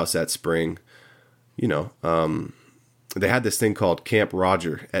clubhouse that spring. They had this thing called Camp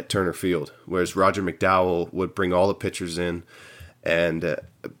Roger at Turner Field, whereas Roger McDowell would bring all the pitchers in, and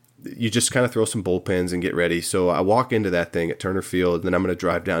you just kind of throw some bullpens and get ready. So I walk into that thing at Turner Field, and then I'm going to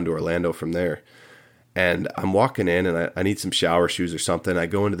drive down to Orlando from there. And I'm walking in, and I need some shower shoes or something. I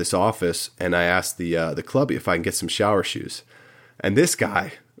go into this office, and I ask the clubby if I can get some shower shoes. And this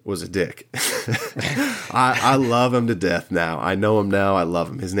guy was a dick. I love him to death now. I know him now. I love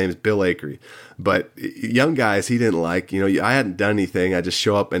him. His name is Bill Akery. But young guys he didn't like. I hadn't done anything. I just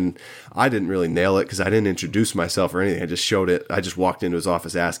show up, and I didn't really nail it because I didn't introduce myself or anything. I just showed it. I just walked into his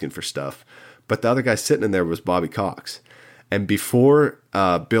office asking for stuff. But the other guy sitting in there was Bobby Cox. And before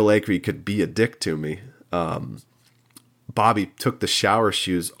Bill Akery could be a dick to me, Bobby took the shower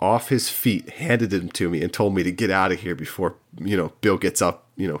shoes off his feet, handed them to me, and told me to get out of here before, Bill gets up,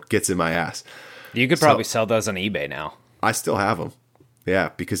 gets in my ass. You could probably sell those on eBay now. I still have them. Yeah,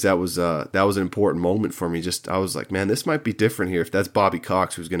 because that was an important moment for me. I was like, man, this might be different here if that's Bobby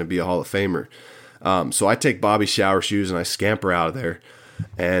Cox, who's going to be a Hall of Famer. So I take Bobby's shower shoes and I scamper out of there,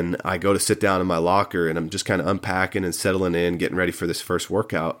 and I go to sit down in my locker, and I'm just kind of unpacking and settling in, getting ready for this first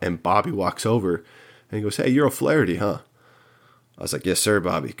workout. And Bobby walks over and he goes, "Hey, you're O'Flaherty, huh?" I was like, "Yes, sir,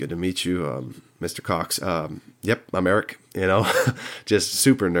 Bobby. Good to meet you, Mr. Cox." "Yep, I'm Eric." Just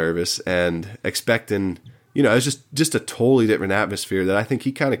super nervous and expecting. It was just a totally different atmosphere that I think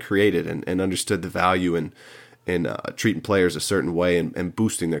he kind of created and understood the value in treating players a certain way and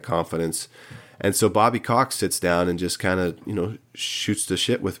boosting their confidence. And so Bobby Cox sits down and just kind of, shoots the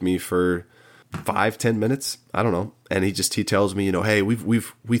shit with me for 5-10 minutes. I don't know. And he tells me, "Hey,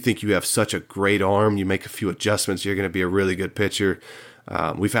 we think you have such a great arm. You make a few adjustments, you're going to be a really good pitcher.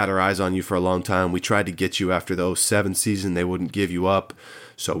 We've had our eyes on you for a long time. We tried to get you after the 2007 season. They wouldn't give you up.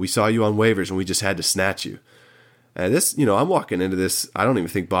 So we saw you on waivers and we just had to snatch you." And this, I'm walking into this, I don't even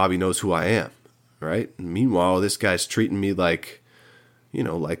think Bobby knows who I am, right? And meanwhile, this guy's treating me like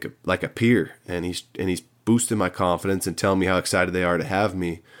a peer, and he's boosting my confidence and telling me how excited they are to have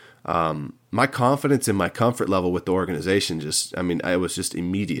me. My confidence and my comfort level with the organization it was just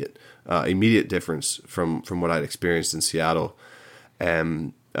immediate difference from what I'd experienced in Seattle.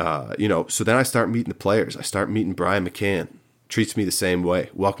 And, so then I start meeting the players. I start meeting Brian McCann. Treats me the same way.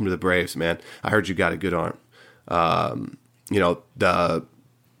 "Welcome to the Braves, man. I heard you got a good arm." The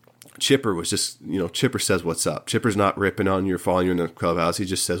Chipper was just, Chipper says what's up. Chipper's not ripping on you or following you in the clubhouse. He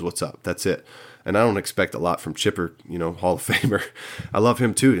just says what's up. That's it. And I don't expect a lot from Chipper, Hall of Famer. I love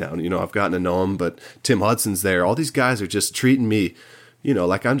him too now. I've gotten to know him, but Tim Hudson's there. All these guys are just treating me,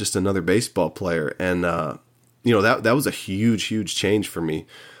 like I'm just another baseball player. And, that was a huge, huge change for me.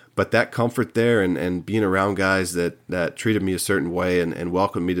 But that comfort there and being around guys that treated me a certain way and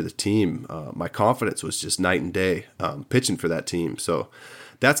welcomed me to the team, my confidence was just night and day pitching for that team. So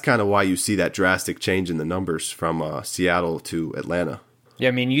that's kind of why you see that drastic change in the numbers from Seattle to Atlanta. Yeah,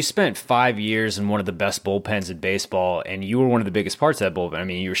 you spent 5 years in one of the best bullpens in baseball, and you were one of the biggest parts of that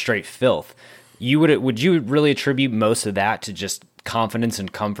bullpen. You were straight filth. Would you really attribute most of that to just confidence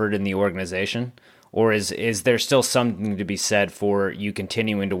and comfort in the organization? Or is there still something to be said for you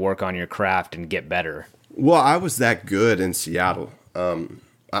continuing to work on your craft and get better? Well, I was that good in Seattle.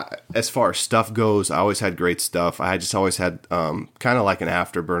 As far as stuff goes, I always had great stuff. I just always had kind of like an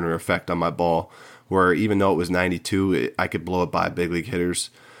afterburner effect on my ball, where even though it was 92, I could blow it by big league hitters.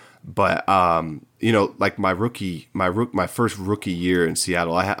 But like my first rookie year in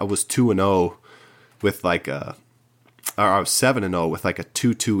Seattle, I was 2-0 with like I was 7-0 with like a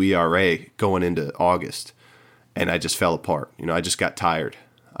 2.2 ERA going into August, and I just fell apart. I just got tired.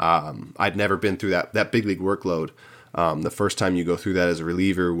 I'd never been through that big league workload. The first time you go through that as a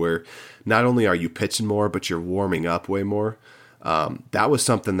reliever, where not only are you pitching more, but you're warming up way more. That was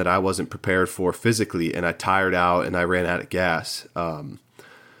something that I wasn't prepared for physically, and I tired out and I ran out of gas.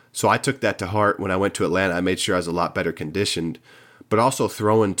 So I took that to heart when I went to Atlanta. I made sure I was a lot better conditioned, but also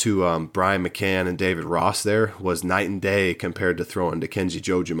throwing to Brian McCann and David Ross there was night and day compared to throwing to Kenji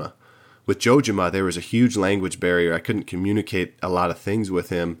Jojima. With Jojima, there was a huge language barrier. I couldn't communicate a lot of things with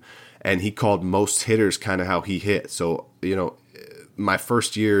him, and he called most hitters kind of how he hit. So, my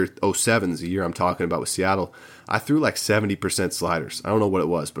first year, 07 is the year I'm talking about with Seattle, I threw like 70% sliders. I don't know what it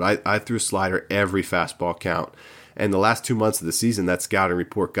was, but I threw a slider every fastball count. And the last 2 months of the season, that scouting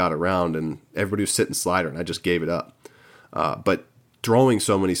report got around, and everybody was sitting slider, and I just gave it up. But throwing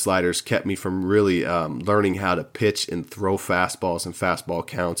so many sliders kept me from really learning how to pitch and throw fastballs and fastball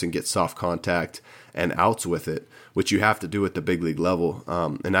counts and get soft contact and outs with it, which you have to do at the big league level.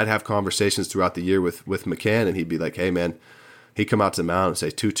 And I'd have conversations throughout the year with McCann, and he'd be like, hey, man, he'd come out to the mound and say,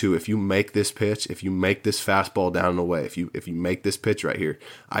 2-2, if you make this pitch, if you make this fastball down and away, if you make this pitch right here,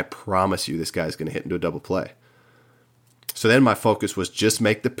 I promise you this guy's going to hit into a double play. So then my focus was just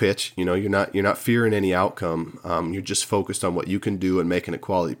make the pitch. You're not fearing any outcome. You're just focused on what you can do and making a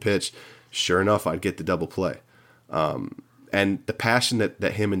quality pitch. Sure enough, I'd get the double play. And the passion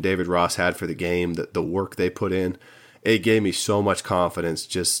that him and David Ross had for the game, the work they put in, it gave me so much confidence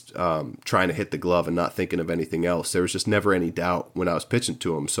just trying to hit the glove and not thinking of anything else. There was just never any doubt when I was pitching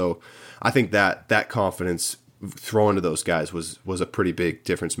to him. So I think that confidence throwing to those guys was a pretty big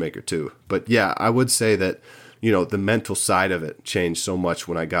difference maker too. But yeah, I would say that the mental side of it changed so much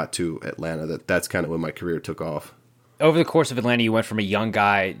when I got to Atlanta that's kind of when my career took off. Over the course of Atlanta, you went from a young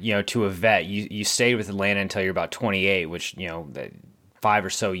guy, to a vet. You stayed with Atlanta until you're about 28, which, 5 or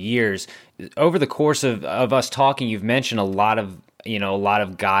so years. Over the course of us talking, you've mentioned a lot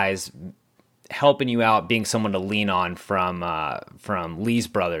of guys helping you out, being someone to lean on, from Lee's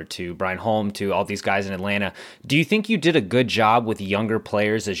brother to Brian Holm to all these guys in Atlanta. Do you think you did a good job with younger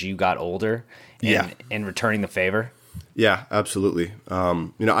players as you got older and returning the favor? Yeah, absolutely.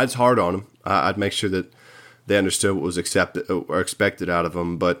 I was hard on them. I'd make sure that they understood what was accepted or expected out of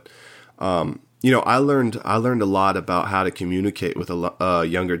them. But, I learned a lot about how to communicate with a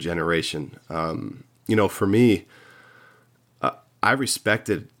younger generation. For me, I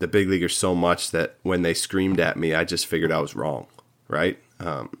respected the big leaguers so much that when they screamed at me, I just figured I was wrong, right?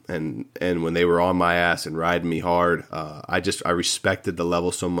 And when they were on my ass and riding me hard, I respected the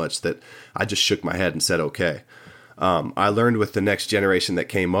level so much that I just shook my head and said, okay. I learned with the next generation that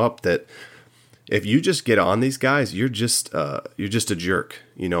came up that if you just get on these guys, you're just a jerk,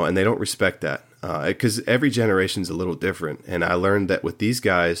 and they don't respect that because every generation's a little different. And I learned that with these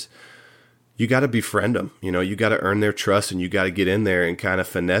guys, you got to befriend them. You got to earn their trust, and you got to get in there and kind of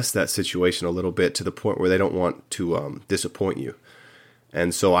finesse that situation a little bit to the point where they don't want to disappoint you.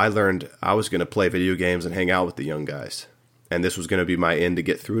 And so I learned I was going to play video games and hang out with the young guys. And this was going to be my end to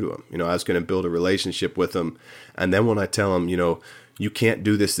get through to them. I was going to build a relationship with them. And then when I tell them, you can't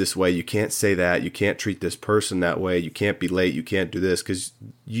do this way, you can't say that, you can't treat this person that way, you can't be late, you can't do this, because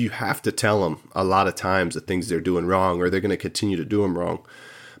you have to tell them a lot of times the things they're doing wrong, or they're going to continue to do them wrong.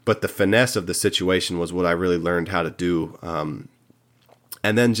 But the finesse of the situation was what I really learned how to do.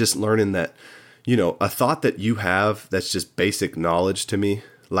 And then just learning that, a thought that you have that's just basic knowledge to me,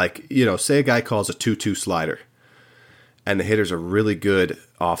 like, say a guy calls a 2-2 slider and the hitter's a really good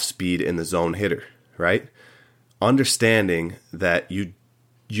off speed in the zone hitter, right? Understanding that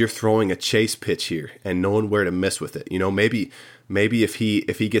you're throwing a chase pitch here and knowing where to miss with it. Maybe if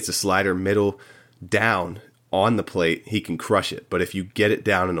he gets a slider middle down on the plate, he can crush it. But if you get it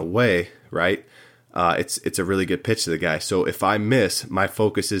down and away, right, it's a really good pitch to the guy. So if I miss, my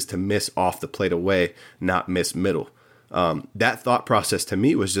focus is to miss off the plate away, not miss middle. That thought process to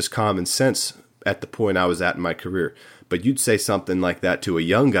me was just common sense at the point I was at in my career. But you'd say something like that to a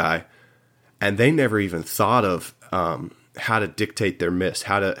young guy, and they never even thought of how to dictate their miss,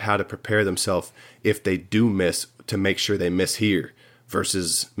 how to prepare themselves if they do miss, to make sure they miss here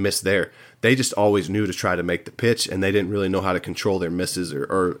versus miss there. they just always knew to try to make the pitch, and they didn't really know how to control their misses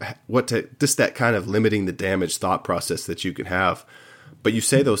or what to, just that kind of limiting the damage thought process that you can have. But you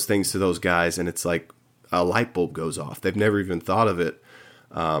say those things to those guys, and it's like a light bulb goes off. They've never even thought of it.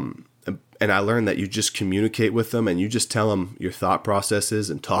 And I learned that you just communicate with them and you just tell them your thought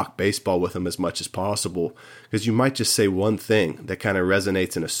processes and talk baseball with them as much as possible, because you might just say one thing that kind of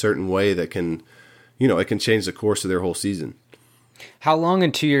resonates in a certain way that can, it can change the course of their whole season. How long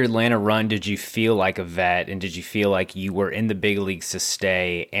into your Atlanta run did you feel like a vet, and did you feel like you were in the big leagues to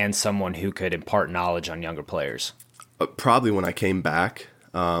stay and someone who could impart knowledge on younger players? Probably when I came back.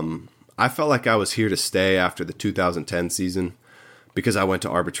 I felt like I was here to stay after the 2010 season because I went to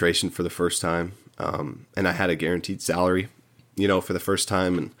arbitration for the first time, and I had a guaranteed salary, for the first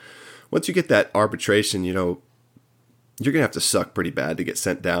time. And once you get that arbitration, you're going to have to suck pretty bad to get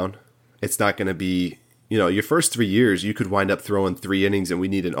sent down. It's not going to be... your first 3 years, you could wind up throwing 3 innings and we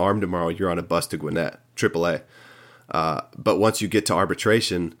need an arm tomorrow. You're on a bus to Gwinnett, AAA. But once you get to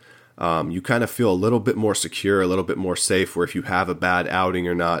arbitration, you kind of feel a little bit more secure, a little bit more safe, where if you have a bad outing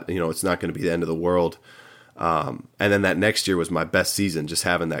or not, it's not going to be the end of the world. And then that next year was my best season, just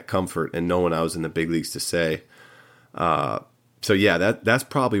having that comfort and knowing I was in the big leagues to stay. So yeah, that's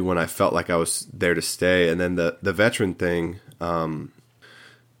probably when I felt like I was there to stay. And then the veteran thing...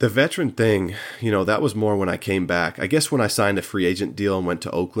 The veteran thing, that was more when I came back. I guess when I signed a free agent deal and went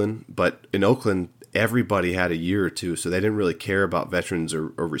to Oakland. But in Oakland, everybody had a year or two, so they didn't really care about veterans or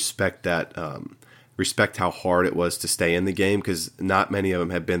respect that, respect how hard it was to stay in the game, because not many of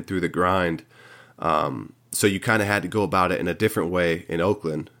them had been through the grind. So you kind of had to go about it in a different way in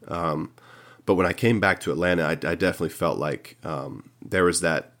Oakland. But when I came back to Atlanta, I definitely felt like there was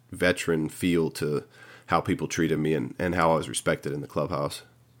that veteran feel to how people treated me and how I was respected in the clubhouse.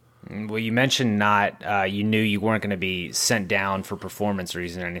 Well, you mentioned you knew you weren't going to be sent down for performance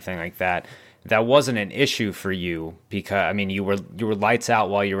reasons or anything like that. That wasn't an issue for you because, you were lights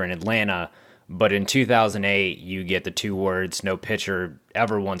out while you were in Atlanta, but in 2008, you get the 2 words no pitcher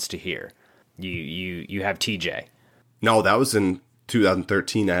ever wants to hear. You have TJ. No, that was in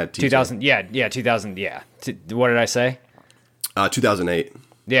 2013. I had TJ. 2000, yeah, 2000, yeah. What did I say? 2008.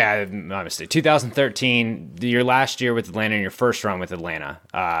 Yeah, my mistake. 2013, your last year with Atlanta, and your first run with Atlanta,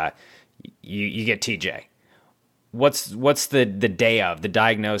 you get TJ. What's the day of the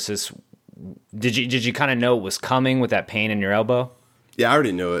diagnosis? Did you kind of know it was coming with that pain in your elbow? Yeah, I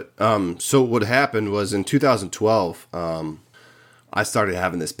already knew it. So what happened was in 2012, I started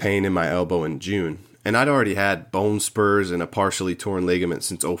having this pain in my elbow in June, and I'd already had bone spurs and a partially torn ligament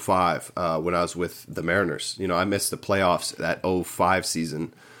since 2005 when I was with the Mariners. I missed the playoffs that 2005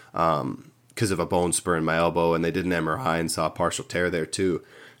 season because of a bone spur in my elbow, and they did an MRI and saw a partial tear there too.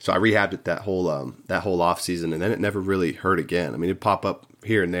 So I rehabbed it that whole off season, and then it never really hurt again. It'd pop up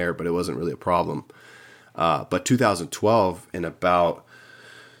here and there, but it wasn't really a problem. But 2012, in about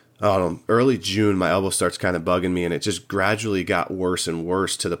early June, my elbow starts kind of bugging me, and it just gradually got worse and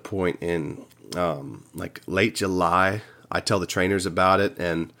worse to the point in late July, I tell the trainers about it,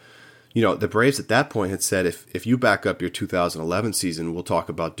 and the Braves at that point had said, if you back up your 2011 season, we'll talk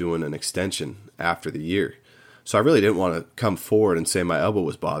about doing an extension after the year. So I really didn't want to come forward and say my elbow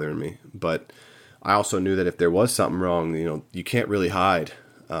was bothering me, but I also knew that if there was something wrong, you can't really hide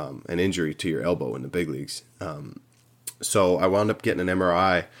an injury to your elbow in the big leagues. So I wound up getting an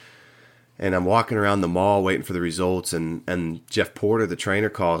MRI, and I'm walking around the mall waiting for the results, and Jeff Porter, the trainer,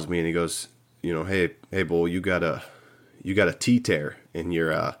 calls me and he goes, hey, Bull, you got a T tear in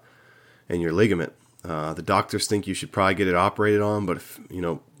your ligament. The doctors think you should probably get it operated on, but if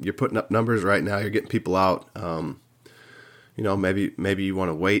you're putting up numbers right now, you're getting people out. Maybe you want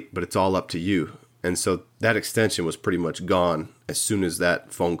to wait, but it's all up to you. And so that extension was pretty much gone as soon as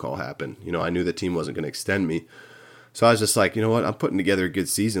that phone call happened. I knew the team wasn't going to extend me. So I was just like, what? I'm putting together a good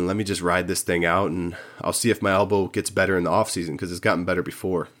season. Let me just ride this thing out, and I'll see if my elbow gets better in the offseason, because it's gotten better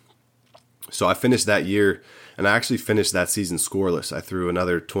before. So I finished that year, and I actually finished that season scoreless. I threw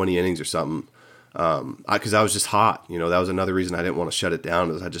another 20 innings or something because I was just hot. That was another reason I didn't want to shut it down,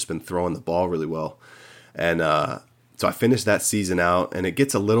 is I'd just been throwing the ball really well. And so I finished that season out, and it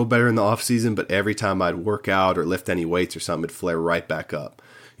gets a little better in the offseason, but every time I'd work out or lift any weights or something, it'd flare right back up.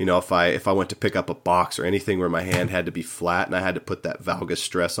 If I went to pick up a box or anything where my hand had to be flat and I had to put that valgus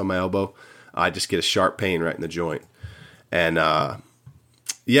stress on my elbow, I'd just get a sharp pain right in the joint. And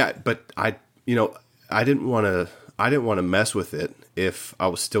but I didn't want to mess with it if I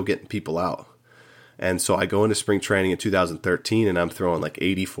was still getting people out. And so I go into spring training in 2013, and I'm throwing like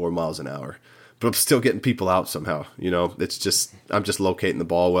 84 miles an hour, but I'm still getting people out somehow. It's just, I'm just locating the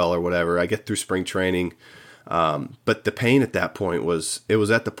ball well or whatever. I get through spring training. But the pain at that point it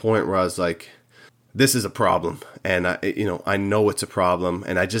was at the point where I was like, this is a problem. And I know it's a problem,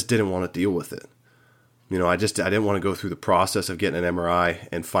 and I just didn't want to deal with it. I didn't want to go through the process of getting an MRI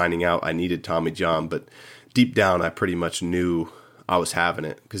and finding out I needed Tommy John. But deep down, I pretty much knew I was having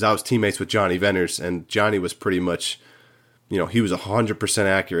it, because I was teammates with Johnny Venters, and Johnny was pretty much, he was 100%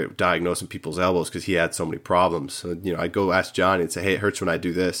 accurate at diagnosing people's elbows because he had so many problems. So, I'd go ask Johnny and say, hey, it hurts when I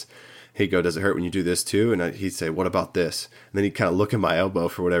do this. He'd go, does it hurt when you do this too? And he'd say, what about this? And then he'd kind of look at my elbow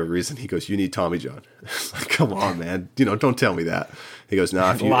for whatever reason. He goes, you need Tommy John. It's like, come on, man. Don't tell me that. He goes,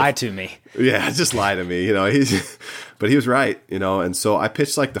 nah. Lie to me. Yeah, just lie to me. But he was right, And so I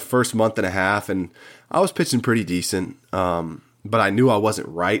pitched like the first month and a half, and I was pitching pretty decent. But I knew I wasn't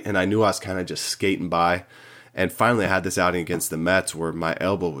right, and I knew I was kind of just skating by. And finally I had this outing against the Mets where my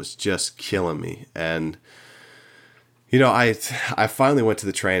elbow was just killing me. And I finally went to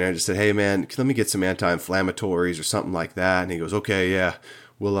the trainer and just said, hey, man, let me get some anti-inflammatories or something like that. And he goes, okay, yeah,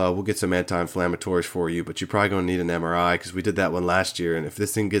 we'll get some anti-inflammatories for you, but you're probably going to need an MRI because we did that one last year. And if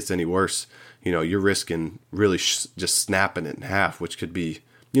this thing gets any worse, you're risking really just snapping it in half, which could be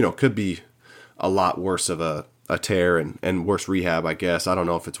a lot worse of a tear and worse rehab, I guess. I don't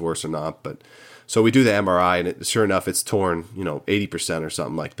know if it's worse or not, but so we do the MRI, and sure enough, it's torn, 80% or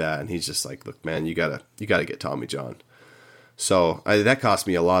something like that. And he's just like, look, man, you gotta get Tommy John. So that cost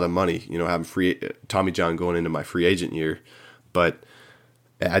me a lot of money, having free Tommy John going into my free agent year, but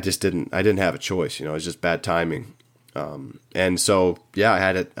I didn't have a choice. It was just bad timing. And so, yeah,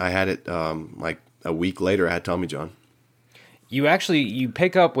 I had it like a week later, I had Tommy John. You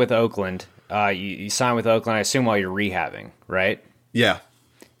pick up with Oakland, you sign with Oakland, I assume while you're rehabbing, right? Yeah.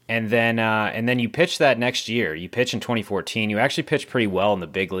 And then you pitch that next year. You pitch in 2014. You actually pitched pretty well in the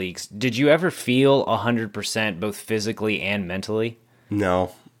big leagues. Did you ever feel 100% both physically and mentally?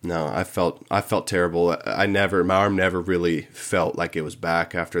 No. I felt terrible. My arm never really felt like it was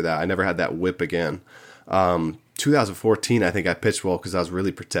back after that. I never had that whip again. 2014, I think I pitched well because I was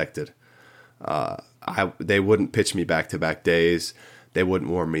really protected. They wouldn't pitch me back-to-back days. They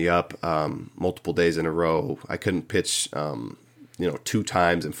wouldn't warm me up multiple days in a row. I couldn't pitch 2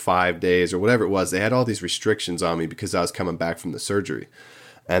 times in 5 days or whatever it was. They had all these restrictions on me because I was coming back from the surgery.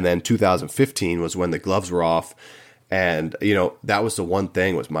 And then 2015 was when the gloves were off. And, that was the one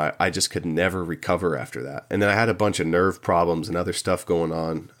thing was I just could never recover after that. And then I had a bunch of nerve problems and other stuff going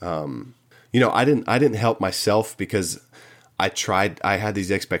on. I didn't help myself because I had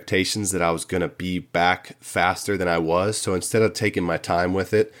these expectations that I was going to be back faster than I was. So instead of taking my time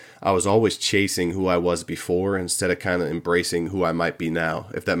with it, I was always chasing who I was before instead of kind of embracing who I might be now,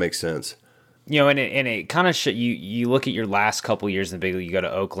 if that makes sense. And it kind of you look at your last couple years in the big league, you go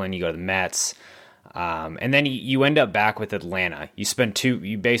to Oakland, you go to the Mets, and then you end up back with Atlanta.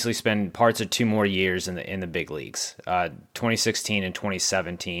 You basically spend parts of 2 more years in the big leagues, 2016 and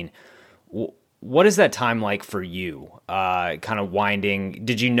 2017. What is that time like for you? Kind of winding.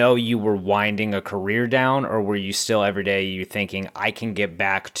 Did you know you were winding a career down, or were you still every day you thinking I can get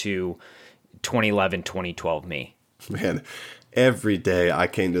back to 2011, 2012 me? Man, every day I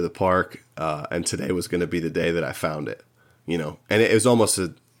came to the park, and today was going to be the day that I found it. And it was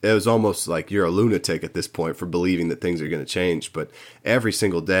almost like you're a lunatic at this point for believing that things are going to change. But every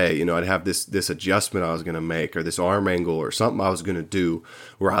single day, I'd have this adjustment I was going to make, or this arm angle, or something I was going to do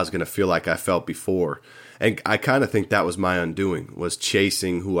where I was going to feel like I felt before. And I kind of think that was my undoing, was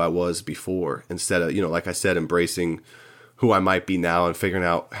chasing who I was before instead of, like I said, embracing who I might be now and figuring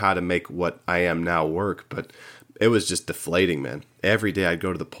out how to make what I am now work. But it was just deflating, man. Every day I'd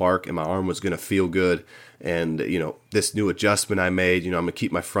go to the park and my arm was going to feel good. And, this new adjustment I made, I'm going to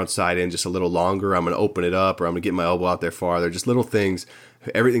keep my front side in just a little longer. I'm going to open it up, or I'm going to get my elbow out there farther. Just little things.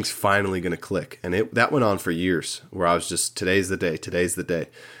 Everything's finally going to click. And that went on for years where I was just, today's the day.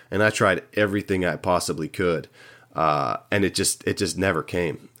 And I tried everything I possibly could. And it just never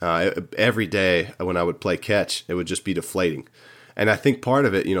came. Every day when I would play catch, it would just be deflating. And I think part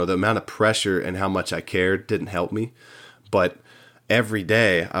of it, the amount of pressure and how much I cared didn't help me. But every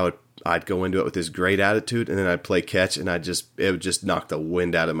day I'd go into it with this great attitude, and then I'd play catch, and it would just knock the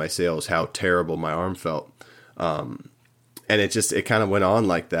wind out of my sails how terrible my arm felt. And it kind of went on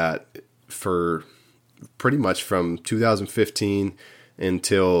like that for pretty much from 2015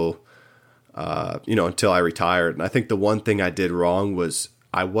 until I retired. And I think the one thing I did wrong was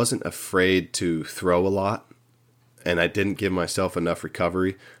I wasn't afraid to throw a lot, and I didn't give myself enough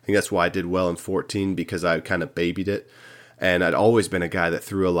recovery. I think that's why I did well in 14, because I kind of babied it. And I'd always been a guy that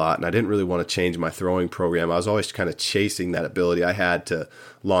threw a lot, and I didn't really want to change my throwing program. I was always kind of chasing that ability I had to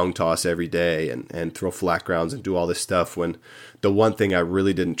long toss every day and throw flat grounds and do all this stuff, when the one thing I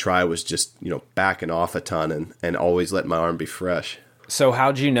really didn't try was just, backing off a ton and always letting my arm be fresh. So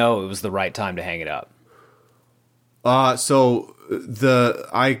how'd you know it was the right time to hang it up? I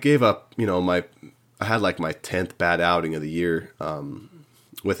gave up, I had like my 10th bad outing of the year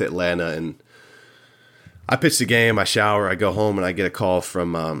with Atlanta, and I pitched the game, I shower, I go home, and I get a call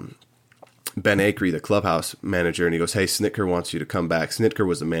from Ben Akery, the clubhouse manager, and he goes, "Hey, Snitker wants you to come back." Snitker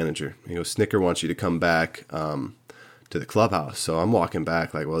was the manager. He goes, "Snitker wants you to come back to the clubhouse." So I'm walking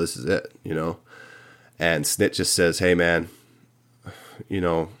back like, well, this is it, And Snit just says, "Hey, man,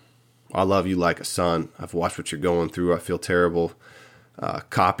 I love you like a son. I've watched what you're going through. I feel terrible.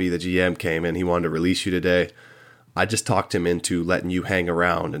 Copy, the GM came in. He wanted to release you today. I just talked him into letting you hang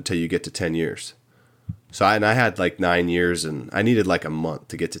around until you get to 10 years. So I had like 9 years, and I needed like a month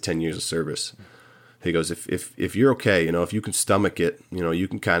to get to 10 years of service." He goes, if you're okay, if you can stomach it, you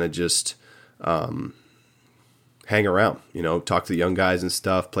can kind of just hang around, talk to the young guys and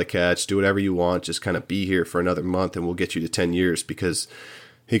stuff, play catch, do whatever you want. Just kind of be here for another month, and we'll get you to 10 years. Because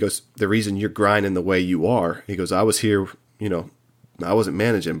he goes, the reason you're grinding the way you are, he goes, I was here, I wasn't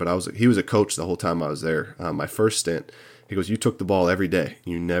managing, but he was a coach the whole time I was there. My first stint, he goes, you took the ball every day.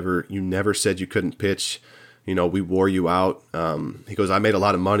 You never said you couldn't pitch. We wore you out. He goes, I made a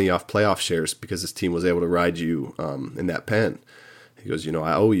lot of money off playoff shares because this team was able to ride you in that pen. He goes,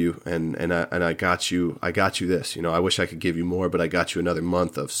 I owe you, and I got you. I got you this. I wish I could give you more, but I got you another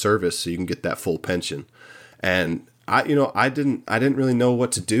month of service so you can get that full pension. And I didn't really know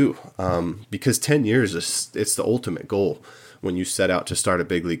what to do because 10 years it's the ultimate goal when you set out to start a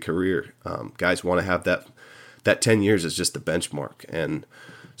big league career. Guys want to have that 10 years is just the benchmark. And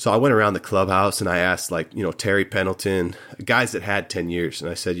so I went around the clubhouse and I asked, Terry Pendleton, guys that had 10 years,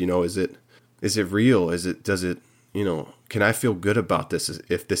 and I said, is it real? Does it can I feel good about this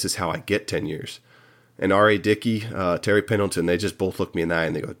if this is how I get 10 years? And R.A. Dickey, Terry Pendleton, they just both looked me in the eye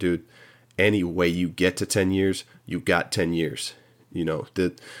and they go, dude, any way you get to 10 years, you got 10 years.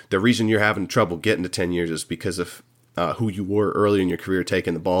 The reason you're having trouble getting to 10 years is because of who you were early in your career,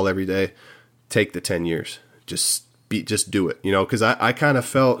 taking the ball every day. Take the 10 years. Just do it. Because I kind of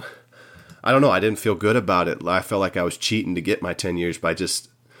felt, I don't know, I didn't feel good about it. I felt like I was cheating to get my 10 years by just,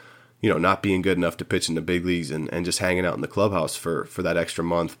 not being good enough to pitch in the big leagues and just hanging out in the clubhouse for that extra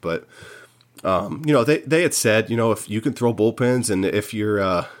month. But, they had said, if you can throw bullpens and if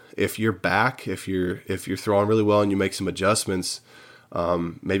you're back, if you're throwing really well and you make some adjustments,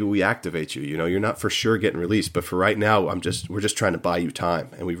 maybe we activate you. You're not for sure getting released, but for right now, we're just trying to buy you time,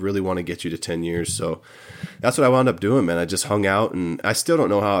 and we really want to get you to 10 years. So that's what I wound up doing, man. I just hung out, and I still don't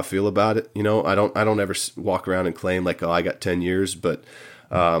know how I feel about it. I don't ever walk around and claim like, oh, I got 10 years, but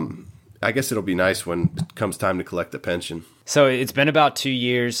I guess it'll be nice when it comes time to collect the pension. So it's been about 2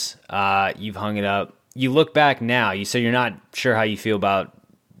 years. You've hung it up. You look back now, you say you're not sure how you feel about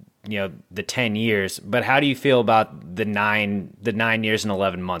the 10 years, but how do you feel about the 9 years and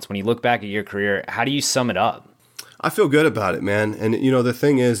 11 months? When you look back at your career, how do you sum it up? I feel good about it, man. And the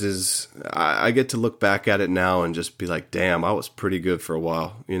thing is I get to look back at it now and just be like, damn, I was pretty good for a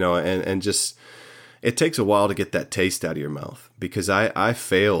while, and just, it takes a while to get that taste out of your mouth, because I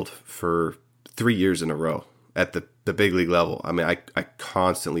failed for 3 years in a row at the big league level. I mean, I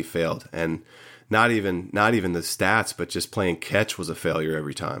constantly failed, and not even the stats, but just playing catch was a failure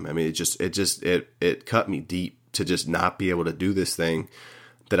every time. I mean, it cut me deep to just not be able to do this thing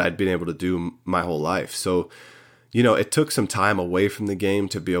that I'd been able to do my whole life. So, it took some time away from the game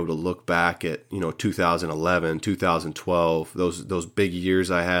to be able to look back at, 2011, 2012, those big years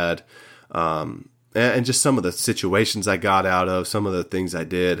I had, and just some of the situations I got out of, some of the things I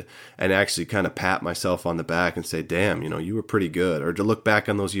did, and actually kind of pat myself on the back and say, damn, you were pretty good. Or to look back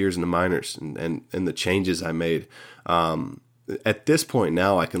on those years in the minors and the changes I made. At this point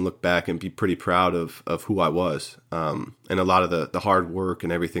now, I can look back and be pretty proud of who I was, and a lot of the hard work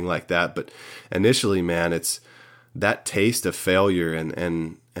and everything like that. But initially, man, it's that taste of failure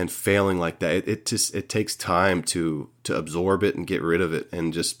and failing like that. It takes time to absorb it and get rid of it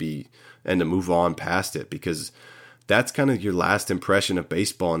and to move on past it, because that's kind of your last impression of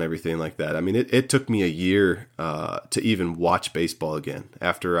baseball and everything like that. I mean, it took me a year to even watch baseball again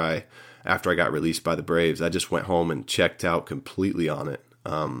after I got released by the Braves. I just went home and checked out completely on it.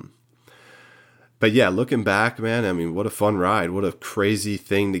 But yeah, looking back, man, I mean, what a fun ride. What a crazy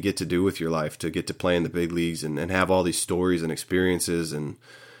thing to get to do with your life, to get to play in the big leagues and have all these stories and experiences and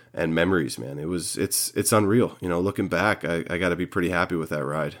memories, man. It's unreal. Looking back, I got to be pretty happy with that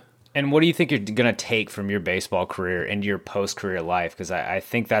ride. And what do you think you're going to take from your baseball career into your post-career life? Because I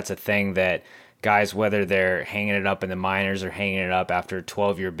think that's a thing that guys, whether they're hanging it up in the minors or hanging it up after a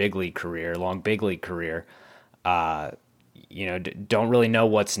 12-year big league career, long big league career, don't really know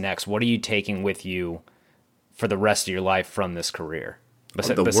what's next. What are you taking with you for the rest of your life from this career?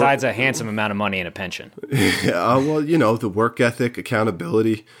 Besides a handsome amount of money and a pension. Yeah, well, the work ethic,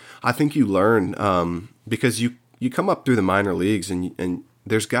 accountability, I think you learn because you come up through the minor leagues and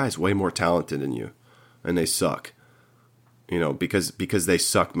there's guys way more talented than you, and they suck, because they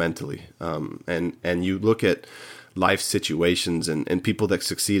suck mentally. And you look at life situations and people that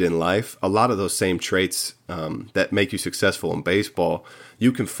succeed in life, a lot of those same traits that make you successful in baseball,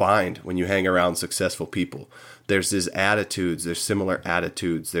 you can find when you hang around successful people. There's these attitudes, there's similar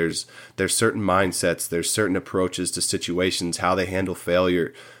attitudes, there's certain mindsets, there's certain approaches to situations, how they handle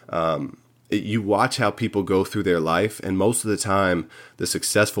failure. You watch how people go through their life, and most of the time, the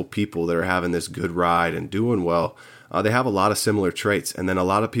successful people that are having this good ride and doing well, they have a lot of similar traits. And then a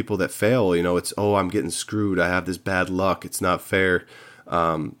lot of people that fail, it's, I'm getting screwed. I have this bad luck. It's not fair.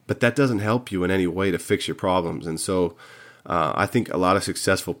 But that doesn't help you in any way to fix your problems. And so I think a lot of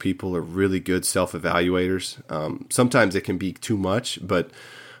successful people are really good self-evaluators. Sometimes it can be too much, but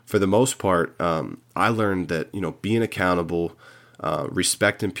for the most part, I learned that, being accountable,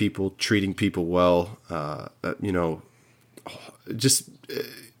 respecting people, treating people well, just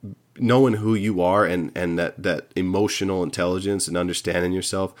knowing who you are and that emotional intelligence and understanding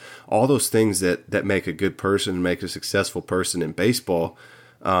yourself, all those things that make a good person and make a successful person in baseball,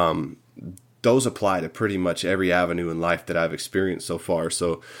 those apply to pretty much every avenue in life that I've experienced so far.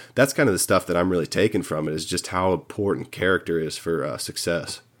 So that's kind of the stuff that I'm really taking from it, is just how important character is for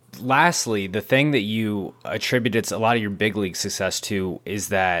success. Lastly, the thing that you attributed a lot of your big league success to is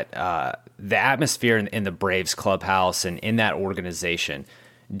that the atmosphere in the Braves clubhouse and in that organization.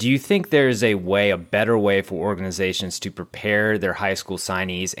 Do you think there's a better way for organizations to prepare their high school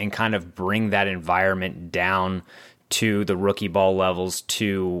signees and kind of bring that environment down to the rookie ball levels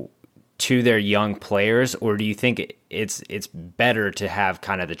to their young players? Or do you think it's better to have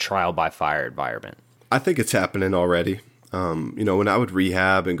kind of the trial by fire environment? I think it's happening already. When I would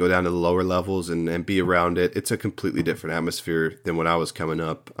rehab and go down to the lower levels and be around it, it's a completely different atmosphere than when I was coming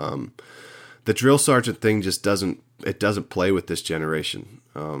up. The drill sergeant thing just doesn't play with this generation.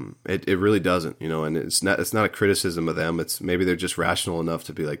 It really doesn't, and it's not a criticism of them. It's maybe they're just rational enough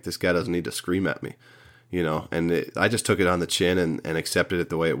to be like, this guy doesn't need to scream at me, and I just took it on the chin and accepted it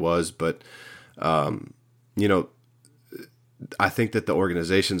the way it was. But, I think that the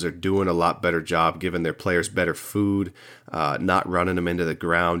organizations are doing a lot better job giving their players better food, not running them into the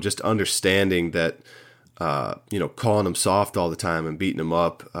ground, just understanding that, calling them soft all the time and beating them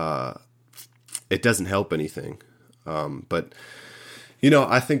up, it doesn't help anything. But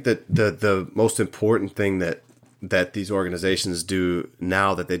I think that the most important thing that these organizations do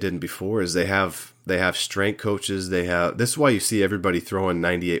now that they didn't before is they have strength coaches. This is why you see everybody throwing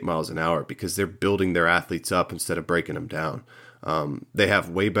 98 miles an hour, because they're building their athletes up instead of breaking them down. They have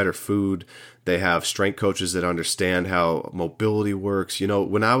way better food. They have strength coaches that understand how mobility works.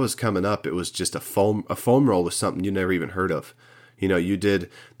 When I was coming up, it was just a foam roll was something you never even heard of. You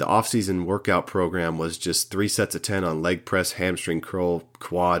did the off-season workout program was just 3 sets of 10 on leg press, hamstring curl,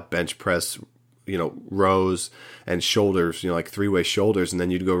 quad, bench press, rows and shoulders, like 3-way shoulders, and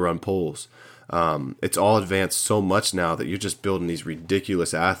then you'd go run pulls. It's all advanced so much now that you're just building these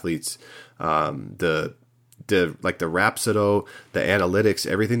ridiculous athletes. The Rhapsodo, the analytics,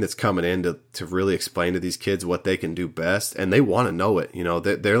 everything that's coming in to really explain to these kids what they can do best, and they want to know it.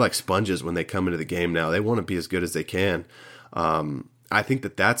 They're like sponges when they come into the game now. They want to be as good as they can. I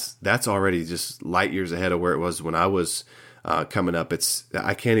think that's already just light years ahead of where it was when I was coming up.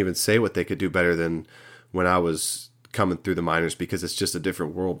 I can't even say what they could do better than when I was coming through the minors, because it's just a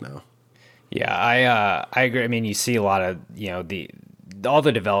different world now. Yeah, I agree. I mean, you see a lot of all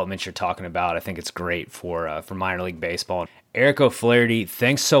the developments you're talking about. I think it's great for minor league baseball. Eric O'Flaherty,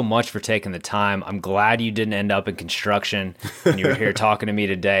 thanks so much for taking the time. I'm glad you didn't end up in construction when you were here talking to me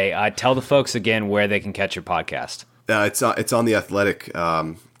today. Tell the folks again where they can catch your podcast. It's on The Athletic.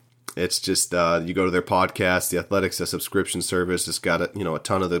 It's just you go to their podcast. The Athletic's a subscription service. It's got a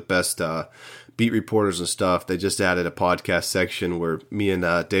ton of the best beat reporters and stuff. They just added a podcast section where me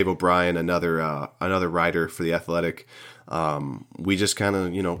and Dave O'Brien, another writer for The Athletic, we just kind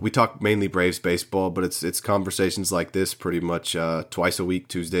of we talk mainly Braves baseball, but it's conversations like this pretty much twice a week,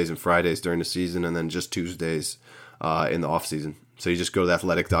 Tuesdays and Fridays during the season, and then just Tuesdays in the off season. So you just go to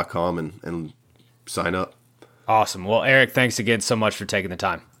theathletic.com and sign up. Awesome. Well, Eric, thanks again so much for taking the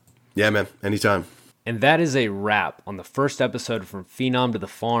time. Yeah, man. Anytime. And that is a wrap on the first episode From Phenom to the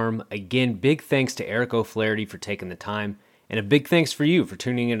Farm. Again, big thanks to Eric O'Flaherty for taking the time, and a big thanks for you for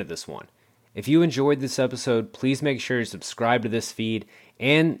tuning into this one. If you enjoyed this episode, please make sure to subscribe to this feed,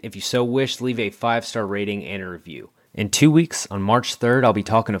 and if you so wish, leave a 5-star rating and a review. In 2 weeks, on March 3rd, I'll be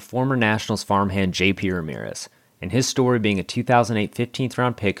talking to former Nationals farmhand J.P. Ramirez, and his story being a 2008 15th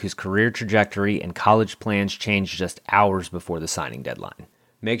round pick whose career trajectory and college plans changed just hours before the signing deadline.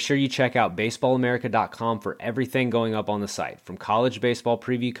 Make sure you check out baseballamerica.com for everything going up on the site, from college baseball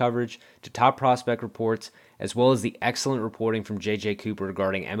preview coverage to top prospect reports, as well as the excellent reporting from J.J. Cooper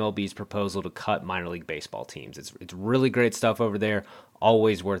regarding MLB's proposal to cut minor league baseball teams. It's really great stuff over there,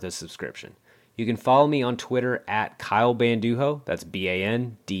 always worth a subscription. You can follow me on Twitter at Kyle Bandujo, that's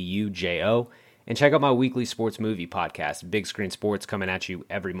Bandujo, and check out my weekly sports movie podcast, Big Screen Sports, coming at you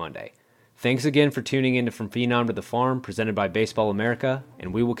every Monday. Thanks again for tuning in to From Phenom to the Farm, presented by Baseball America,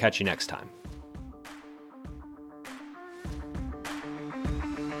 and we will catch you next time.